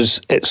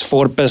was it's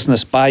for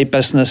business, by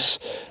business,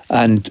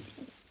 and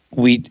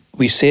we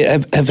say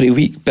it every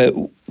week, but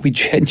we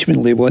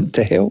genuinely want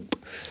to help.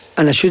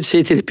 And I should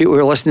say to the people who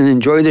are listening,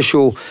 enjoy the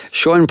show.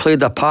 Sean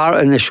played a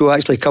part in the show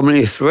actually coming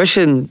to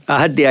fruition. I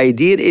had the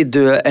idea to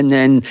do it, and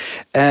then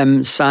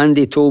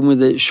Sandy told me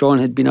that Sean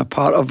had been a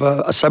part of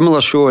a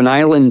similar show in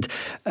Ireland,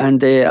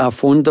 and I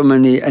phoned him,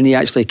 and he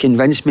actually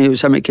convinced me. It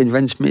was him that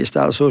convinced me to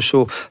start the show.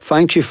 So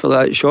thank you for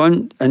that,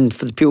 Sean. And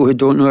for the people who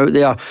don't know out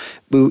there,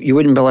 you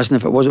wouldn't be listening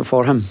if it wasn't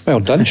for him. Well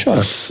done, Sean.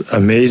 That's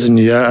amazing,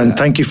 yeah. And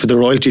thank you for the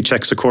royalty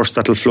checks, of course,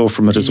 that'll flow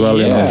from it as well.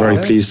 Yeah. Very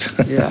pleased.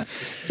 Yeah.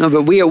 No,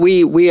 but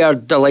we are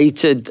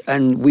delighted,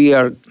 and we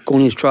are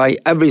going to try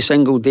every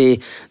single day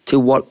to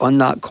work on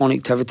that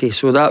connectivity.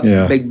 So that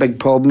big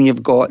problem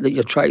you've got that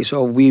you're trying to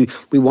solve, we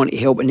want to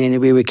help in any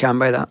way we can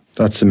by that.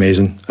 That's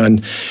amazing.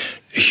 And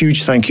a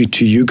huge thank you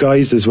to you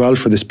guys as well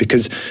for this,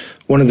 because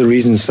one of the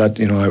reasons that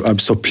I'm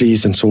so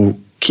pleased and so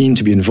keen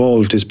to be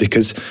involved is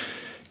because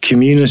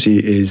community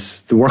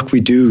is the work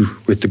we do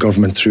with the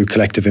government through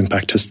collective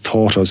impact has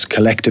taught us,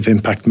 collective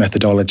impact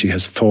methodology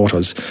has taught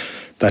us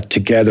that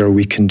together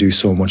we can do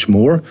so much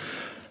more.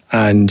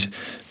 And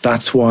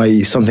that's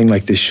why something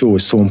like this show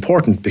is so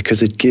important,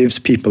 because it gives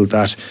people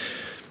that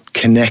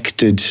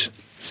connected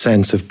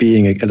sense of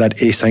being, that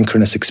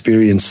asynchronous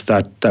experience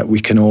that we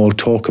can all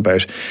talk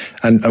about.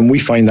 And we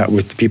find that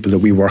with the people that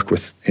we work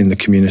with in the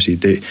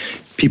community.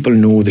 People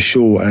know the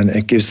show, and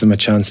it gives them a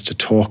chance to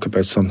talk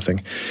about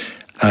something.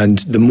 And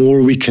the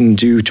more we can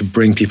do to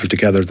bring people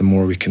together, the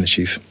more we can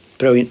achieve.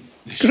 Brilliant.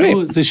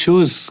 The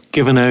show's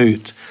given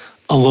out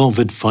a lot of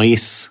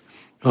advice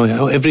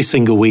every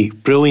single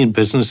week. Brilliant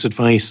business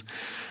advice.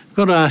 I've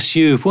got to ask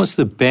you, what's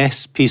the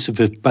best piece of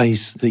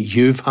advice that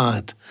you've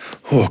had?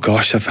 Oh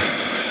gosh, I've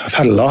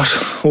had a lot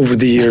over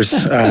the years.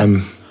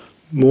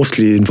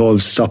 Mostly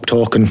involves stop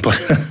talking, but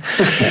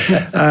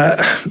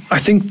I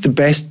think the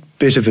best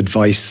bit of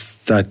advice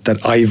that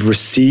I've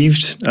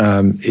received,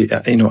 and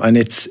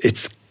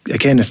it's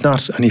again, it's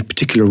not any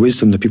particular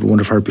wisdom that people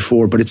wouldn't have heard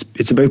before, but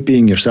it's about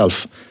being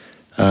yourself.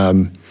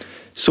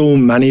 So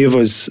many of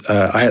us,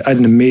 I had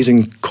an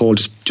amazing call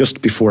just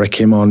before I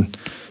came on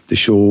the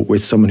show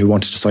with someone who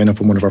wanted to sign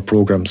up on one of our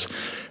programs.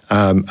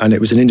 And it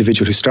was an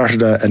individual who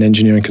started an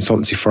engineering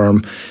consultancy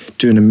firm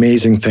doing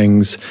amazing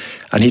things.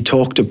 And he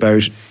talked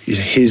about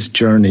his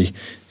journey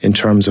in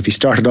terms of, he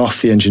started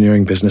off the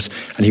engineering business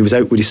and he was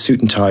out with his suit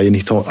and tie, and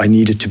he thought, I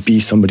needed to be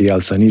somebody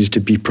else. I needed to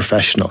be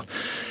professional.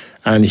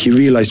 And he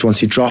realised once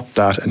he dropped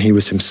that and he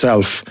was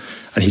himself,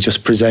 and he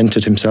just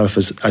presented himself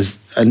as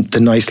the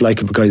nice,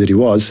 likeable guy that he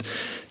was,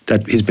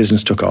 that his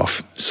business took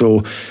off.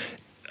 So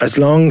as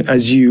long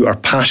as you are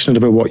passionate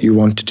about what you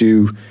want to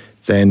do,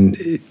 then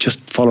just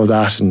follow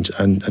that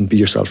and be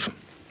yourself.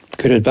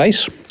 Good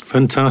advice.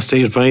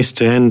 Fantastic advice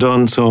to end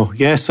on. So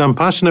yes, I'm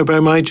passionate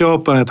about my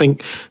job, but I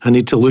think I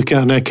need to look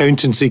at an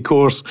accountancy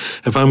course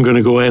if I'm going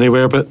to go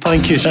anywhere. But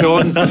thank you,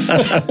 Sean.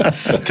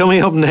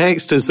 Coming up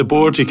next is The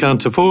Board You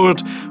Can't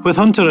Afford with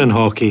Hunter and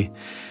Haughey.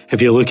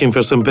 If you're looking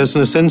for some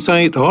business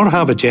insight or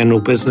have a general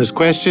business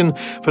question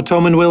for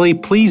Tom and Willie,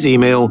 please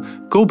email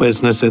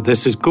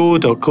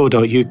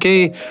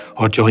gobusiness@thisisgo.co.uk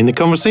or join the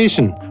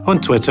conversation on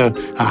Twitter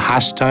at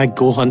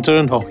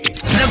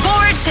 #GoHunterandHaughey. The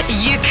board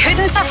you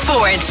couldn't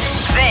afford.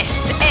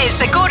 This is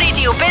the Go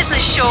Radio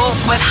Business Show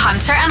with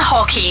Hunter and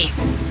Haughey.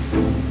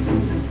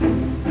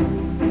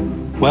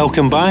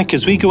 Welcome back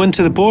as we go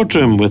into the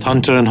boardroom with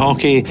Hunter and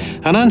Haughey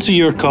and answer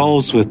your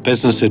calls with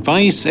business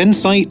advice,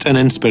 insight and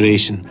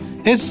inspiration.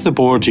 It's the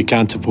board you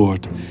can't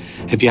afford.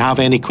 If you have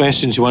any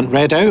questions you want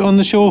read out on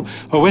the show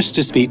or wish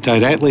to speak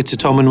directly to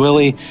Tom and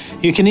Willie,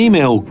 you can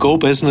email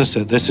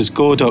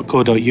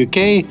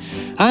gobusiness@thisisgo.co.uk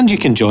and you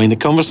can join the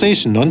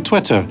conversation on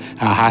Twitter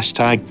at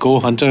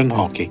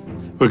 #GoHunterandHaughey.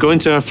 We're going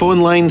to our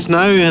phone lines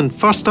now, and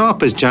first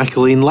up is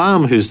Jacqueline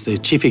Lamb, who's the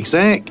Chief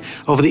Exec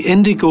of the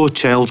Indigo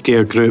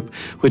Childcare Group,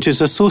 which is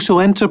a social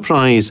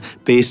enterprise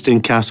based in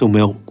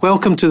Castlemilk.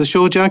 Welcome to the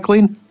show,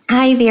 Jacqueline.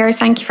 Hi there,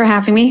 thank you for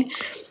having me.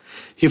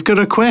 You've got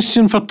a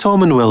question for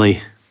Tom and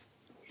Willie.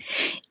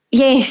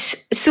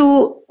 Yes,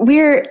 so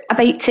we're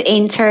about to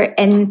enter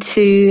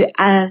into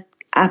a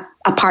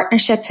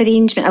partnership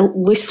arrangement, a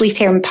loosely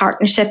termed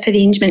partnership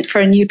arrangement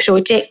for a new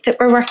project that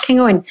we're working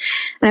on.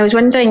 And I was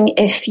wondering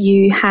if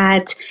you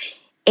had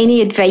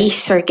any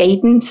advice or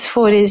guidance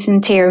for us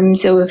in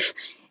terms of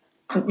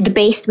the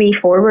best way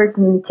forward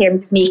in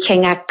terms of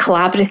making a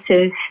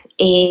collaborative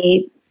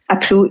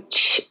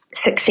approach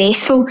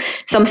successful,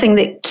 something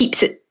that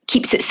keeps it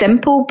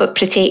simple but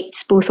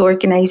protects both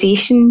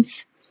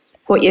organisations.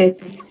 What your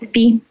advice would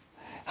be?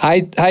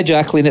 Hi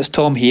Jacqueline, it's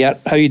Tom here.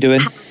 How are you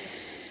doing?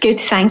 Good,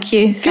 thank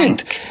you.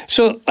 Good. Thanks.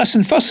 So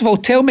listen, first of all,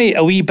 tell me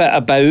a wee bit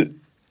about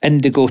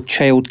Indigo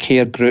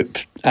Childcare Group,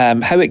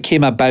 how it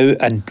came about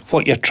and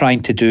what you're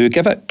trying to do.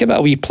 Give it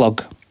a wee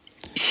plug.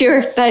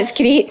 Sure, that's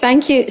great.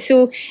 Thank you.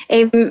 So,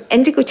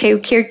 Indigo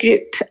Childcare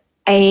Group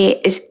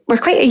we're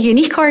quite a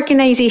unique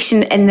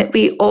organisation in that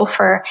we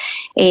offer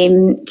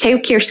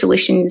childcare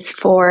solutions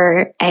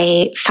for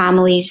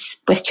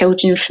families with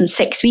children from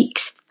 6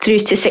 weeks through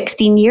to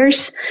 16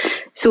 years.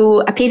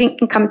 So a parent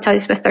can come to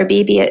us with their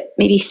baby at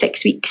maybe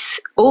 6 weeks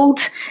old,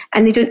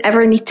 and they don't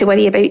ever need to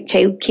worry about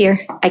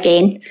childcare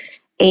again.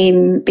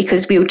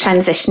 Because we'll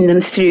transition them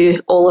through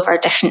all of our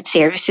different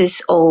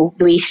services all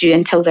the way through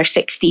until they're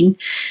 16.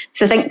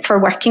 So I think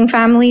for working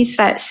families,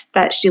 that's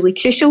really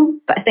crucial.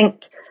 But I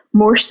think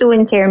more so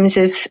in terms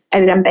of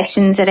our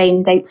ambitions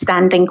around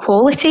outstanding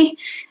quality,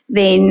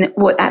 then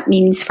what that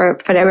means for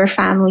our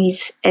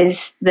families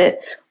is that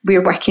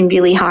we're working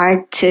really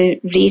hard to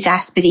raise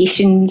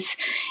aspirations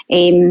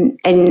in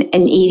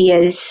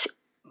areas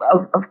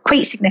of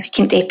quite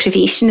significant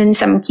deprivation in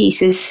some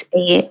cases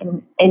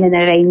in and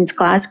around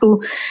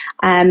Glasgow,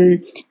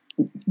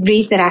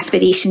 raise their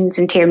aspirations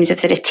in terms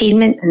of their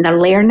attainment and their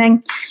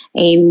learning,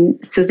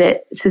 so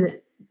that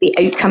the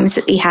outcomes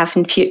that they have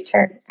in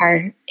future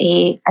are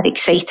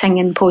exciting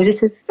and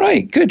positive.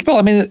 Right, good. Well,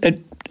 I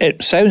mean,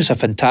 it sounds a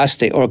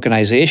fantastic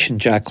organisation,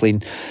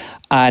 Jacqueline,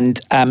 and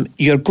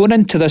you're going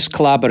into this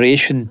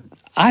collaboration.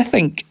 I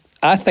think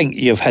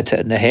you've hit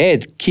it in the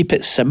head. Keep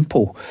it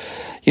simple.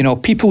 You know,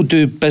 people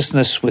do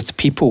business with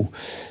people.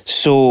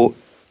 So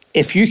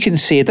if you can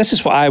say, this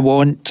is what I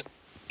want,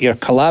 your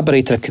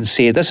collaborator can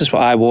say, this is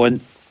what I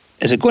want.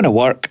 Is it going to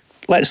work?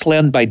 Let's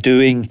learn by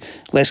doing.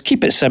 Let's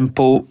keep it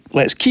simple.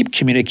 Let's keep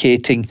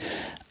communicating.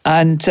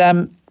 And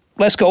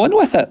let's go on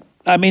with it.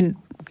 I mean,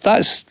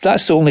 that's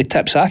the only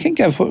tips I can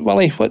give.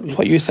 Willie, what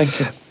are you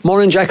thinking?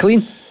 Morning,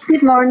 Jacqueline.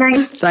 Good morning.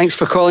 Thanks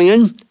for calling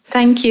in.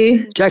 Thank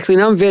you. Jacqueline,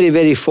 I'm very,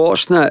 very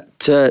fortunate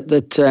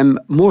that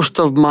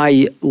most of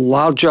my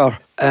larger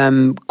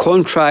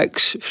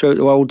contracts throughout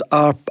the world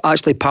are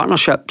actually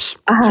partnerships.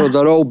 So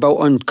they're all built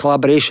on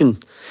collaboration.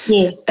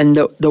 Yeah. And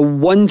the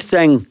one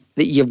thing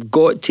that you've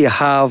got to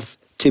have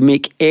to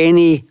make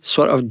any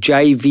sort of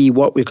JV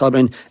work with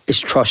collaborating is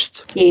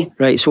trust. Yeah.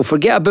 Right. So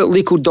forget about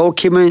legal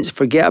documents,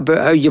 forget about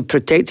how you've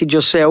protected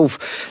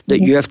yourself, that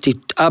you have to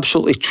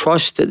absolutely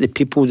trust that the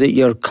people that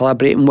you're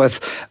collaborating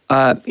with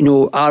are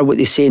what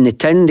they say in the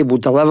tin. They will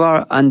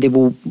deliver, and they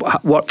will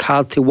work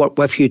hard to work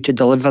with you to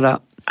deliver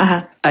that.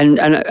 And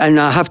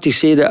I have to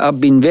say that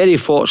I've been very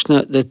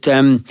fortunate that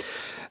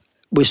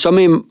with some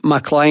of my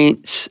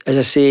clients, as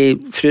I say,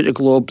 through the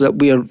globe, that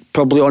we're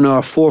probably on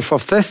our 4th or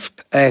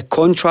 5th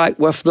contract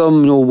with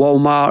them.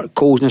 Walmart,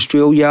 Coles in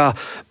Australia,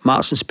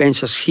 Marks and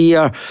Spencer's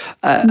here.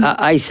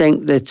 I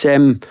think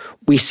that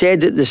we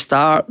said at the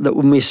start that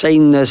when we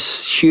signed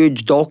this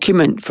huge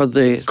document for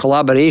the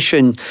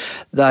collaboration,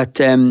 that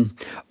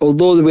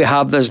although we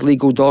have this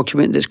legal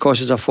document that's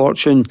cost us a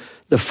fortune,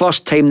 the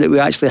first time that we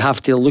actually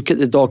have to look at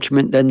the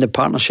document, then the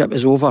partnership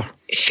is over.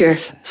 Sure.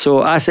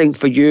 So I think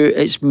for you,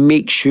 it's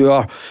make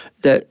sure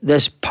that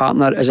this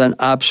partner is an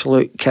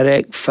absolute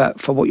correct fit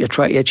for what you're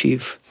trying to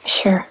achieve.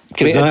 Sure.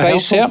 Great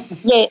advice, Sarah.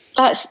 Yeah,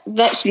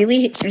 that's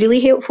really, really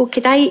helpful.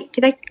 Could I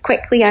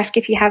quickly ask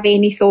if you have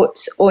any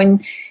thoughts on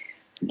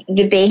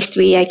the best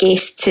way, I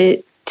guess,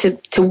 to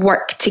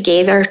work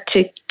together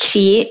to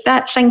create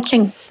that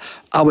thinking?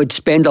 I would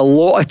spend a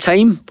lot of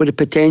time with a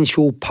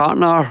potential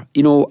partner,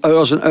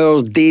 hours and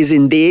hours, days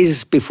and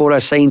days before I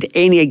signed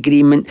any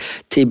agreement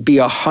to be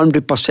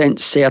 100%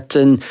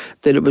 certain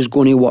that it was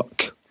going to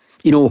work.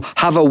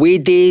 Have away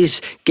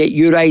days, get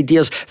your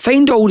ideas,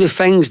 find all the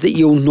things that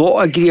you'll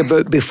not agree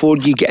about before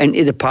you get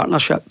into the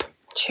partnership.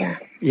 Sure.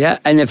 Yeah,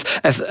 and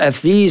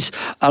if these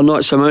are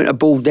not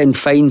surmountable, then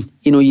fine.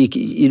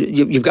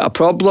 You've got a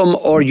problem,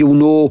 or you'll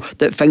know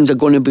that things are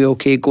going to be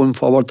okay going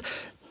forward.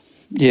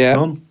 Yeah,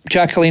 John?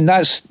 Jacqueline,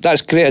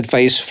 that's great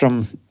advice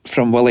from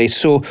Willie.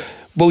 So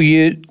will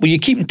you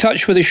keep in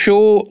touch with the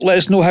show? Let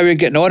us know how you're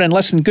getting on, and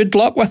listen, good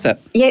luck with it.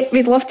 Yeah,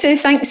 we'd love to.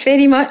 Thanks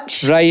very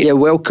much. Right. You're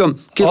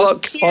welcome. Good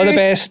luck. All the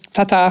best.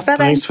 Ta-ta. Bye-bye.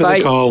 Thanks for Bye.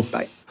 the call.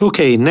 Bye.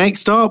 Okay,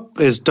 next up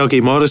is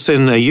Dougie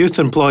Morrison, a Youth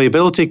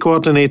Employability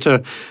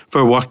Coordinator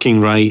for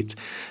Working Right.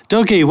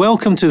 Dougie,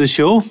 welcome to the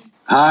show.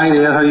 Hi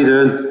there, how you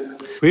doing?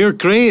 We're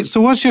great.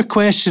 So what's your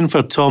question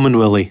for Tom and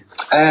Willie?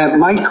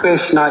 My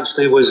question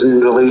actually was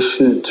in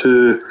relation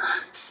to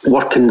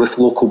working with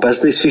local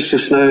businesses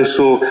just now.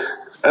 So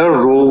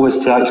our role was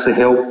to actually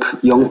help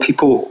young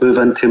people move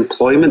into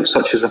employment,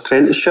 such as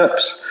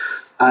apprenticeships.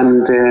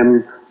 And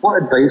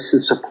what advice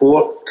and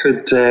support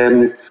could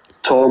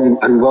Tom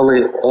and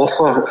Willie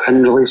offer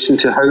in relation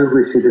to how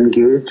we should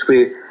engage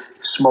with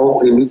small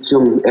to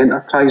medium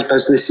enterprise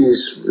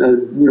businesses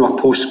in a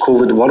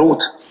post-COVID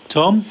world?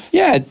 Tom?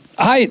 Yeah.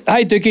 Hi,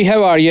 Dougie.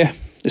 How are you?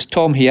 It's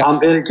Tom here. I'm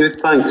very good,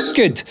 thanks.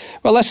 Good.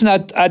 Well, listen,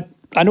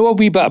 I know a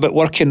wee bit about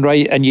Working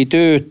Right, and you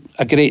do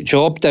a great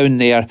job down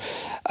there.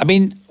 I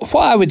mean,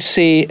 what I would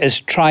say is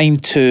trying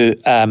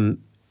to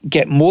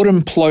get more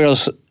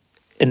employers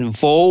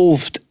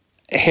involved,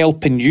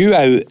 helping you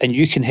out, and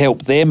you can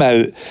help them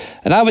out.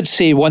 And I would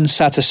say one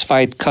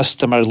satisfied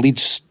customer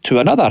leads to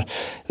another.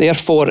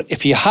 Therefore,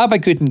 if you have a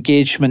good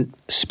engagement,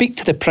 speak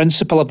to the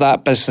principal of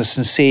that business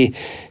and say,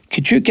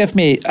 could you give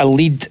me a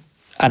lead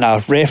and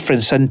a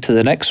reference into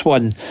the next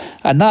one?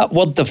 And that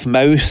word of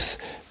mouth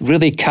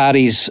really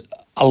carries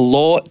a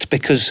lot,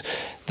 because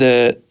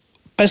the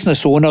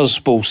business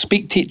owners will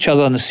speak to each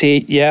other and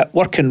say, yeah,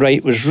 Working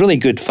Right was really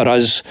good for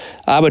us,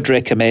 I would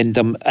recommend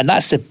them. And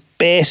that's the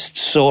best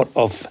sort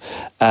of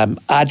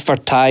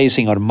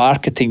advertising or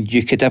marketing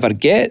you could ever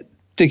get,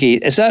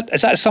 Dougie. Is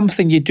that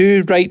something you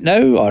do right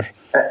now, or?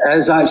 It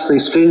is actually.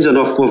 Strange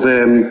enough,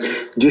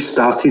 we've just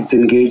started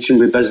engaging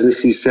with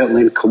businesses,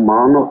 certainly in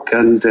Kilmarnock,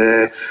 and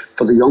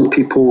for the young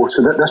people.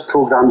 So that this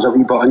programme's a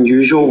wee bit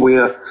unusual,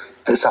 where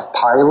it's a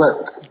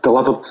pilot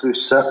delivered through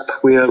SIP,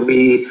 where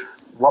we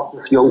work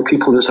with young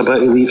people that's about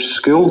to leave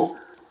school.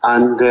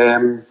 And,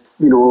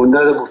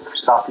 now that we've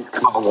started to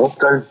come out of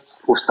lockdown,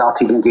 we've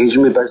started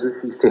engaging with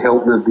businesses to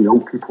help move the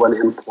young people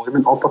into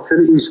employment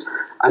opportunities.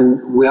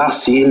 And we are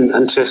seeing,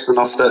 interesting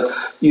enough, that,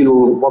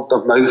 word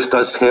of mouth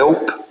does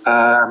help.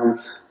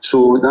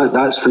 So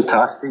that's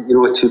fantastic,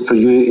 for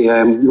you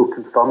to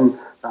confirm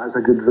that is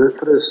a good route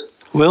for us.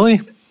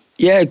 Willie?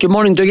 Yeah, good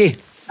morning, Dougie.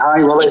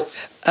 Hi, Willie.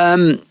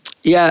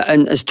 Yeah,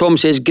 and as Tom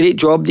says, great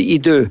job that you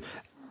do.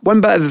 One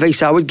bit of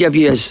advice I would give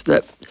you is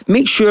that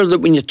make sure that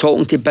when you're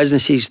talking to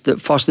businesses, that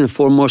first and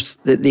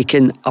foremost that they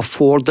can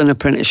afford an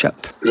apprenticeship.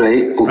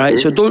 Right. Okay. Right.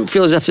 So don't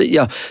feel as if that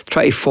you're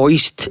trying to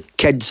foist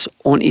kids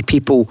onto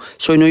people.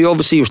 So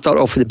obviously you'll start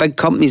off with the big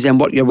companies, then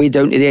work your way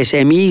down to the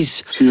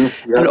SMEs. Sure.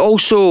 Yeah. And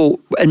also,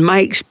 in my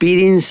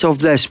experience of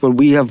this, where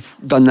we have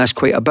done this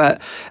quite a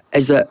bit,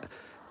 is that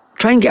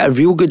try and get a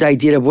real good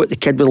idea of what the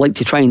kid would like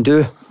to try and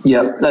do.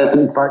 Yeah,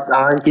 in fact,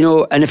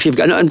 and if you've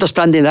got an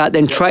understanding of that,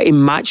 then try to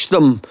match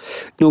them,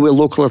 with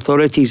local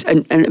authorities.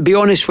 And to be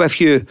honest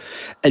with you,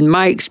 in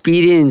my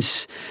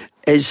experience,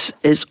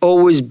 it's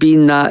always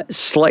been that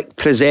slick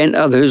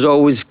presenter who's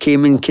always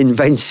came and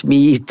convinced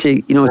me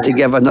to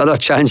give another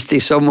chance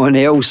to someone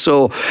else.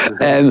 So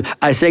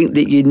I think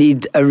that you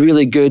need a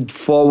really good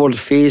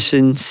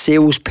forward-facing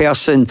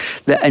salesperson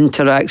that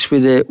interacts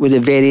with the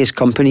various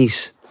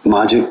companies.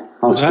 Magic.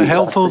 Is that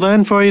helpful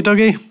then for you,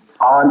 Dougie?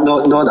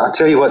 No, I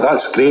tell you what,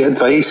 that's great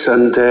advice.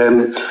 And,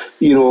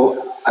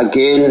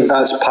 again,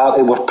 that's part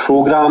of our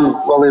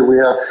programme, Willie,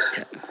 where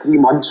 3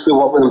 months we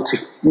work with them to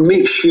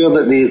make sure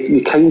that they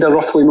kind of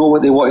roughly know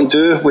what they want to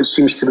do, which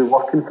seems to be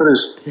working for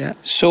us. Yeah.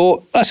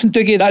 So, listen,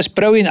 Dougie, that's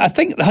brilliant. I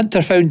think the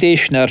Hunter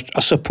Foundation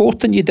are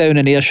supporting you down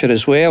in Ayrshire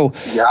as well.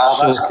 Yeah,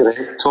 that's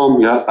correct, Tom,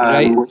 yeah.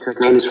 Right. Which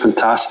again is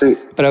fantastic.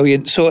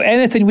 Brilliant. So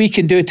anything we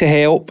can do to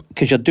help,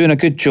 because you're doing a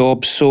good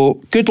job. So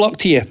good luck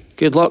to you.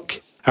 Good luck.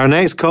 Our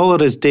next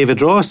caller is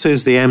David Ross,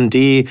 who's the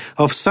MD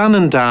of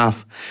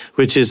Sanandaff,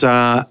 which is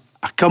a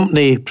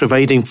company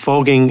providing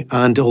fogging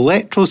and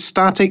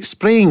electrostatic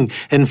spraying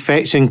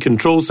infection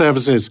control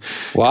services.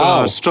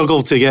 Wow.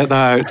 Struggled to get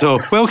that out. So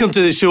welcome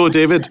to the show,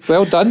 David.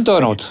 Well done,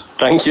 Donald.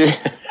 Thank you.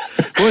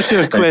 What's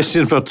your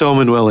question for Tom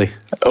and Willie?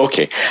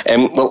 Okay.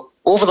 Well,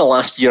 over the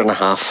last year and a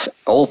half,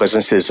 all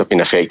businesses have been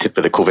affected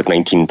by the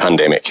COVID-19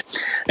 pandemic.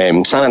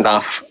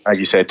 Sanandaff, as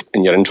you said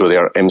in your intro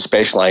there,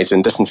 specialise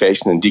in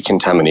disinfection and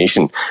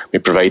decontamination. We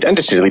provide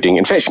industry-leading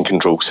infection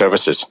control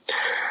services.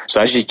 So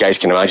as you guys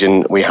can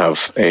imagine, we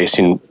have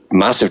seen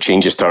massive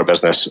changes to our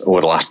business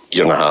over the last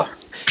year and a half.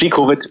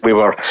 Pre-COVID, we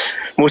were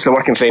mostly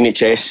working for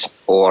NHS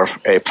or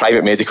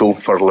private medical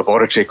for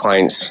laboratory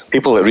clients,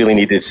 people that really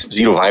needed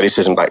zero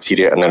viruses and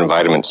bacteria in their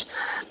environments.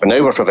 But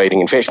now we're providing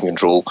infection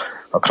control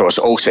across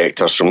all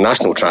sectors, from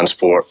national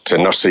transport to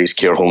nurseries,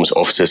 care homes,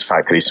 offices,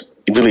 factories,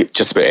 really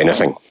just about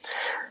anything.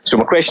 So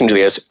my question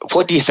really is,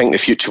 what do you think the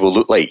future will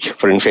look like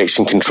for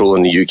infection control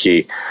in the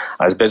UK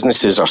as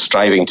businesses are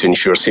striving to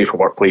ensure safer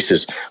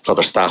workplaces for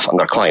their staff and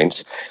their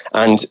clients?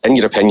 And in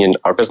your opinion,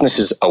 are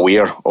businesses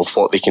aware of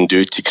what they can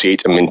do to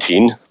create and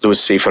maintain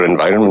those safer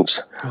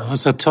environments? Well,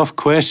 that's a tough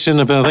question,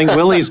 but I think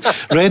Willie's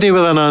ready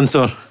with an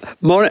answer.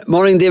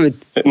 Morning, David.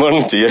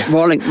 Morning to you.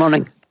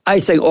 Morning. I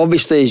think,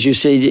 obviously, as you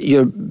say,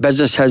 your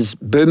business has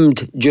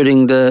boomed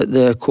during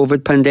the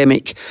COVID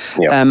pandemic.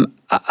 Yeah.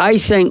 I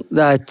think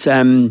that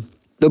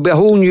there'll be a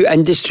whole new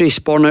industry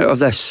spawn out of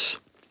this.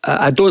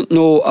 I don't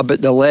know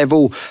about the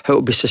level, how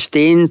it'll be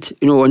sustained,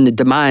 on the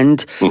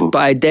demand, but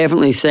I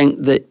definitely think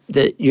that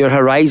your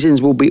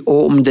horizons will be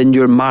opened in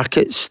your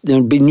markets.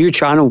 There'll be new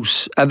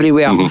channels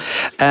everywhere.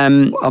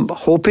 I'm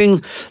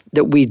hoping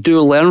that we do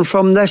learn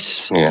from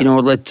this.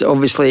 That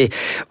obviously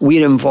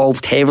we're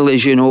involved heavily,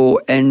 as you know,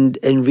 in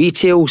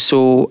retail.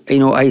 So,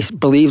 I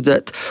believe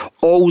that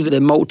all the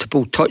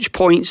multiple touch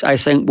points, I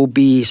think, will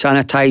be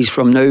sanitised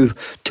from now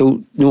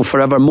till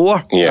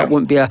forevermore. Yeah. That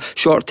won't be a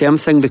short-term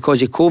thing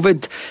because of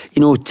COVID.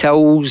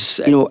 Tills,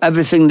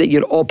 everything that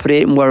you're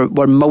operating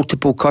where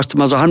multiple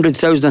customers,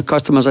 100,000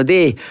 customers a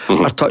day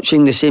are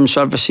touching the same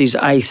services.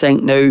 I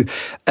think now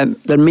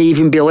there may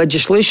even be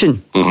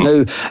legislation.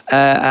 Now,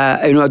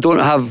 I don't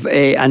have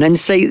an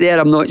insight there.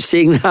 I'm not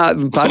saying that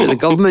I'm part of the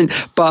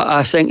government, but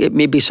I think it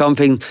may be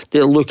something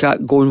they'll look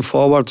at going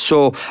forward.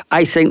 So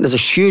I think there's a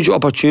huge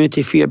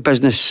opportunity for your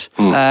business,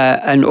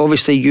 and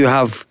obviously you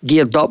have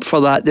geared up for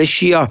that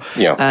this year,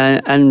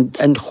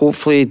 and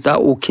hopefully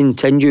that will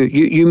continue.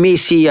 You may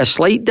see a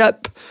slight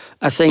dip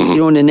I think,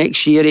 in the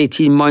next year,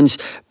 18 months,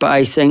 but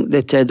I think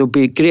that there'll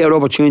be greater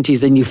opportunities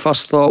than you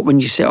first thought when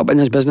you set up in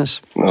this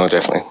business. No,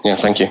 definitely. Yeah,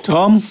 thank you.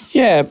 Tom?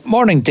 Yeah,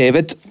 morning,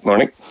 David.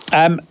 Morning.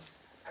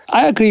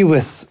 I agree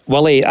with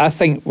Willie. I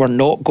think we're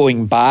not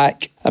going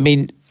back. I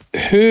mean,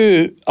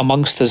 who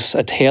amongst us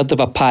had heard of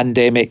a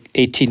pandemic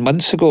 18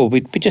 months ago? We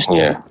just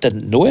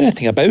didn't know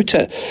anything about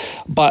it.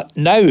 But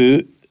now,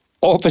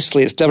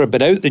 obviously, it's never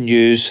been out the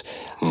news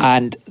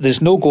and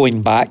there's no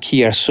going back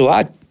here. So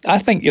I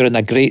think you're in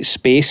a great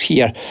space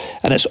here.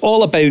 And it's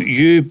all about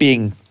you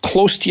being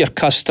close to your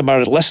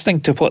customer,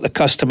 listening to what the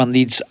customer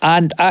needs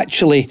and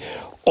actually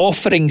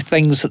offering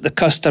things that the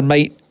customer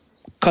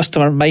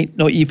might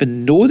not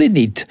even know they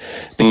need,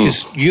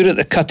 because you're at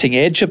the cutting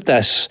edge of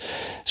this.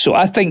 So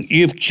I think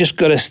you've just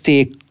got to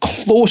stay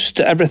close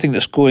to everything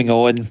that's going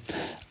on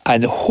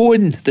and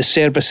hone the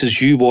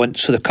services you want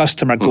so the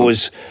customer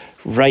goes,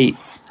 right,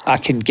 I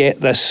can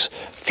get this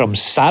from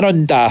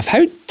Sanondaff.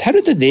 How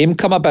did the name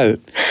come about?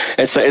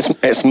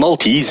 It's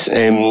Maltese,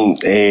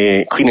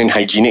 clean and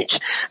hygienic.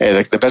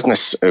 The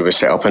business was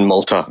set up in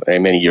Malta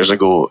many years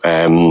ago,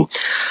 and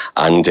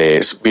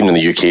it's been in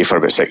the UK for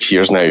about 6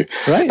 years now.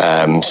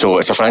 Right. So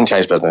it's a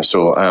franchise business.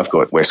 So I've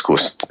got West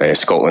Coast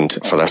Scotland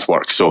for this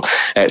work. So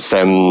it's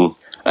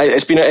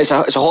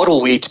a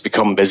horrible way to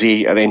become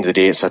busy. At the end of the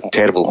day, it's a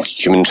terrible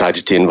human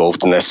tragedy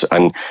involved in this,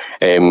 and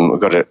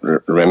we've got to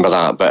remember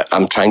that. But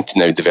I'm trying to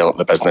now develop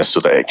the business so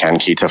that it can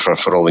cater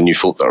for all the new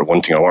folk that are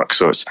wanting our work.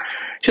 So it's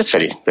just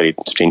very, very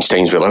strange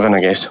times we live in, I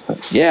guess.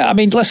 Yeah, I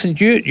mean, listen,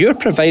 you're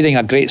providing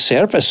a great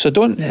service, so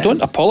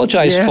don't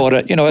apologise for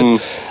it.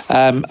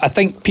 I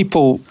think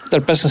their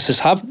businesses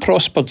have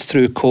prospered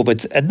through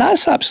COVID, and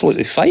that's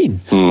absolutely fine,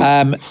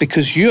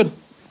 because you're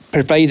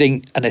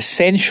providing an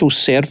essential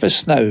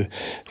service now,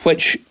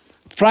 which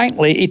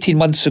frankly 18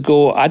 months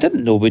ago I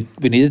didn't know we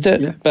needed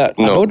it, but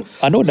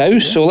I know now.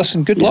 So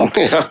listen, good luck.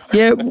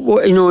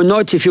 Well,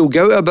 not to feel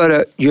guilty about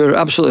it, you're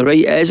absolutely right,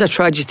 it is a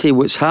tragedy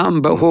what's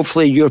happened, but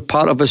hopefully you're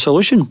part of a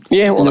solution,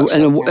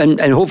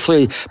 and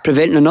hopefully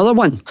preventing another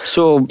one.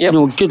 So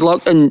good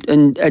luck,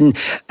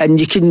 and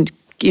you can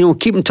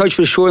keep in touch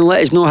with the show and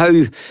let us know how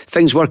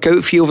things work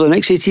out for you over the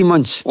next 18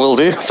 months. Will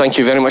do. Thank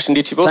you very much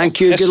indeed to you both. Thank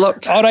you. Yes. Good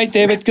luck. All right,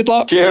 David. Good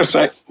luck. Cheers.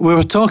 Right. We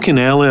were talking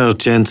earlier,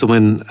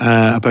 gentlemen,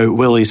 about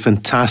Willie's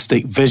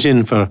fantastic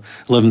vision for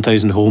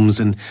 11,000 homes,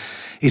 and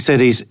he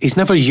said he's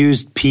never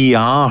used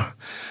PR,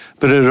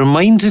 but it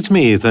reminded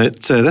me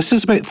that this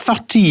is about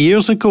 30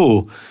 years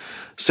ago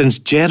since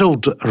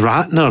Gerald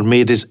Ratner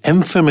made his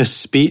infamous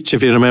speech,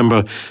 if you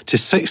remember, to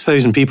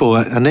 6,000 people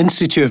at an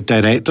Institute of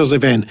Directors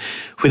event,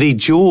 where he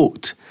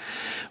joked,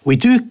 "We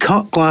do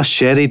cut glass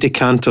sherry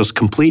decanters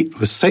complete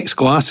with 6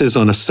 glasses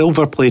on a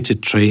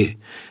silver-plated tray.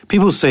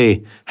 People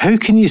say, how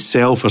can you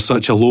sell for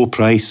such a low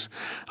price?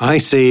 I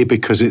say,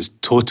 because it's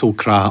total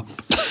crap."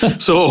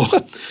 So,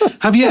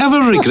 have you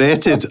ever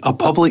regretted a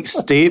public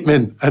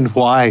statement, and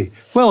why?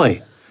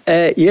 Willie?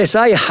 Yes,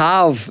 I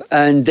have,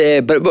 and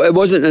but it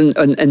wasn't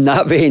in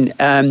that vein.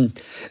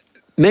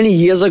 Many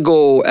years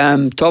ago,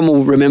 Tom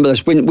will remember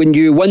this, when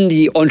you won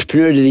the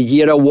Entrepreneur of the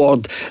Year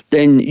award,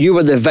 then you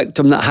were the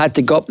victim that had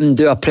to go up and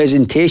do a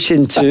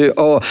presentation to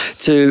all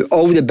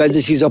the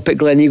businesses up at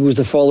Gleneagles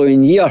the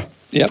following year.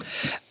 Yep.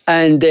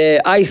 And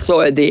I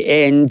thought at the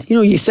end,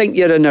 you think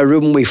you're in a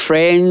room with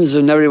friends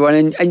and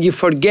everyone, and you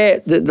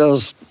forget that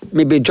there's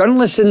maybe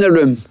journalists in the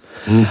room.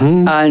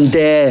 Mm-hmm. And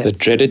the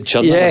dreaded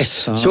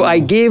journalists. Yes. So I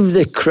gave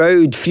the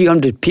crowd,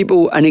 300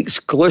 people, an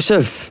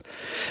exclusive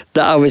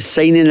that I was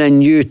signing a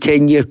new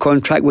 10-year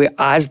contract with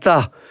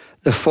Asda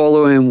the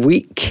following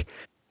week.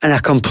 And I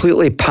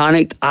completely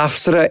panicked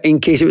after it in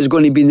case it was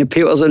going to be in the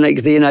papers the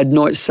next day, and I'd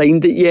not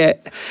signed it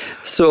yet.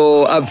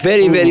 So I'm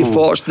very, very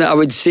fortunate. I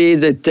would say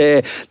that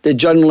the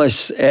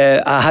journalists,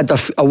 I had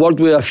a word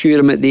with a few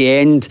of them at the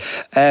end,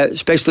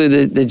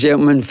 especially the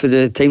gentleman for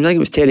the Times, I think it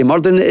was Terry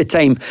Murden at the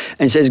time,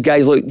 and says,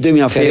 guys, look, do me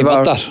a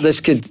favour.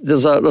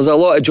 There's a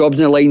lot of jobs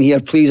in the line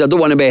here, please. I don't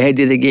want to be ahead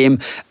of the game.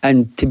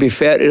 And to be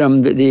fair to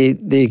them,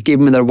 they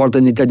gave me their word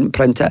and they didn't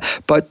print it.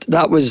 But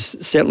that was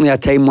certainly a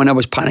time when I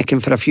was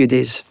panicking for a few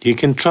days. You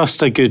can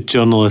trust a good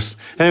journalist.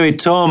 Anyway,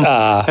 Tom,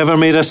 ever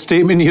made a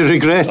statement you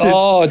regretted?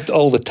 Oh,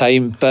 all the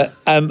time. But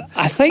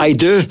I think I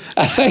do.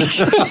 I think.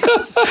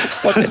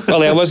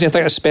 Well, I wasn't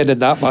thinking of spending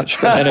that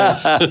much, but anyway.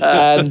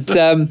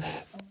 And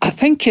I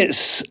think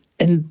it's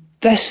in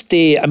this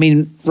day. I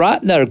mean,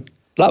 Ratner.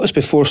 That was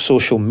before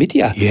social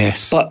media.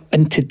 Yes. But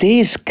in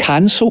today's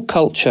cancel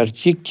culture,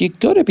 you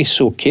got to be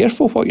so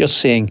careful what you're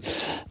saying.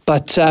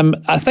 But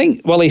I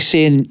think Willie's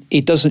saying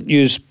he doesn't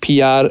use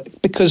PR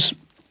because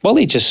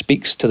Willie just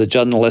speaks to the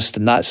journalist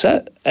and that's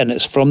it. And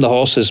it's from the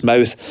horse's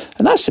mouth.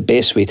 And that's the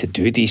best way to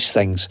do these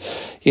things.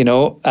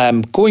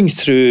 Going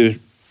through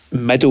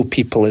middle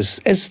people is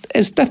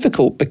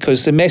difficult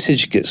because the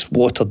message gets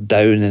watered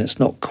down and it's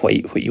not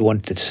quite what you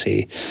wanted to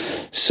say.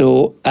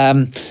 So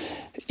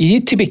you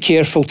need to be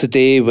careful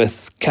today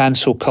with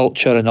cancel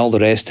culture and all the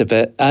rest of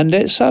it. And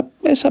it's a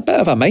bit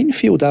of a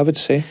minefield, I would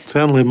say.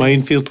 Certainly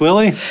minefield,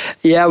 Willie.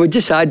 Yeah, I would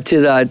just add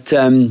to that,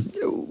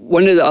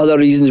 one of the other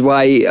reasons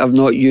why I've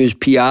not used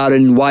PR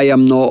and why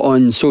I'm not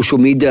on social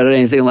media or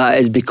anything like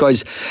that is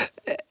because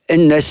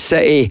in this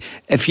city,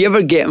 if you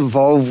ever get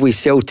involved with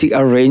Celtic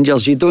or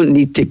Rangers, you don't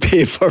need to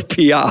pay for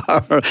PR.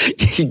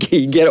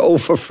 You get it all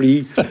for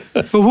free.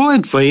 Well, what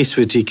advice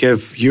would you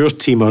give your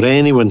team or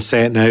anyone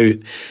setting out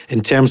in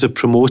terms of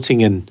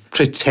promoting and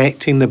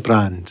protecting the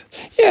brand?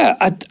 Yeah,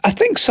 I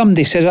think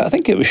somebody said it. I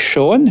think it was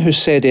Sean who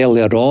said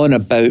earlier on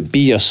about be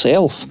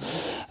yourself.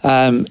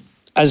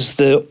 As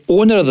the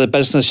owner of the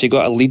business, you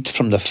got to lead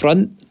from the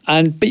front,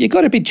 but you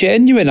got to be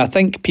genuine. I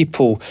think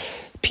people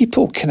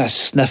kind of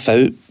sniff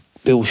out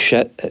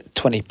bullshit at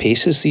 20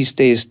 paces these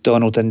days,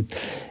 Donald. And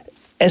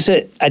is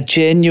it a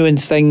genuine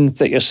thing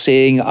that you're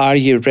saying? Are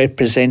you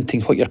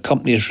representing what your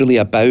company is really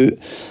about?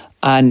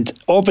 And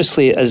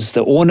obviously, as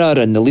the owner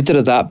and the leader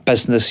of that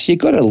business, you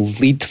got to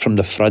lead from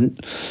the front.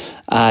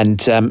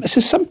 And it's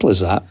as simple as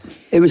that.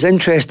 It was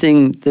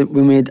interesting that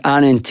we made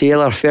Anne and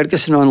Taylor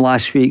Ferguson on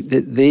last week,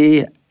 that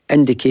they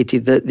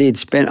indicated that they'd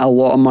spent a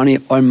lot of money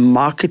on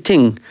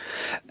marketing,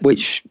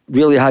 which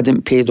really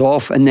hadn't paid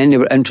off, and then they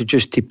were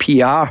introduced to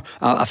PR.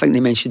 I think they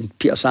mentioned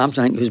Peter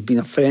Sampson, I think, who's been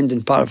a friend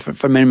and part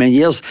for many, many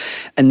years,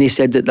 and they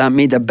said that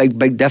made a big,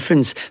 big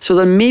difference. So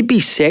there may be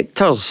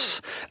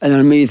sectors and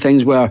there may be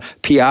things where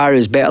PR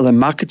is better than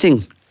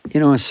marketing,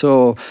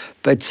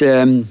 but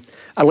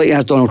I'd like to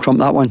ask Donald Trump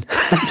that one.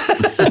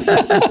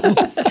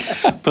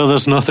 Well,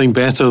 there's nothing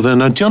better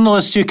than a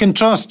journalist you can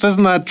trust,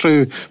 isn't that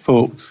true,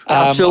 folks?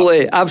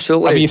 Absolutely.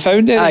 Have you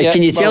found any?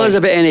 Can you tell us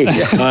about any?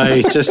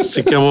 Aye, just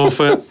to come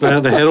off it,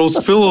 the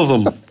Herald's full of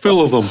them.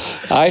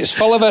 Aye, it's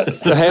full of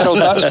it, the Herald,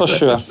 that's for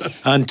sure.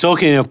 And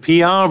talking of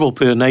PR, we'll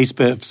put a nice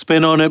bit of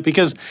spin on it,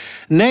 because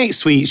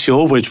next week's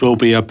show, which will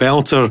be a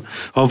belter,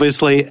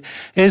 obviously,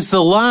 is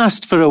the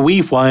last for a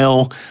wee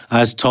while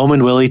as Tom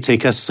and Willie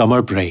take a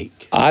summer break.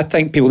 I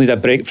think people need a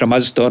break from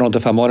us, Donald,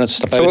 if I'm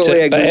honest about totally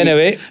it. Agree. But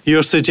anyway,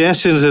 your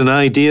suggestions and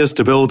ideas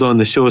to build on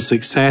the show's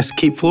success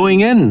keep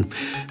flowing in.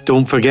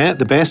 Don't forget,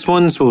 the best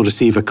ones will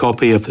receive a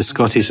copy of the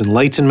Scottish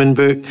Enlightenment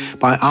book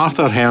by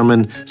Arthur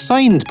Herman,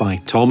 signed by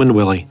Tom and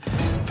Willie.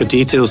 For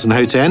details on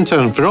how to enter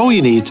and for all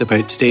you need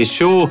about today's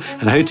show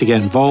and how to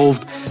get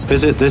involved,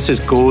 visit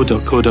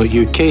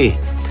thisisgo.co.uk.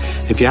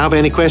 If you have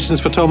any questions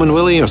for Tom and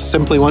Willie or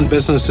simply want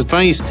business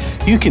advice,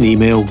 you can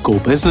email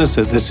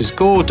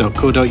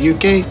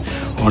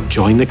gobusines@thisisgo.co.uk or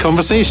join the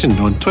conversation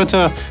on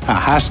Twitter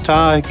at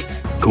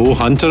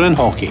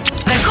 #GoHunterAndHaughey.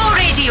 The Go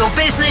Radio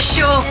Business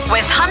Show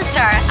with Hunter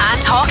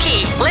and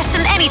Haughey.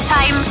 Listen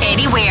anytime,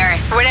 anywhere,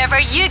 wherever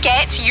you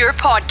get your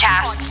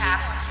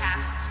podcasts.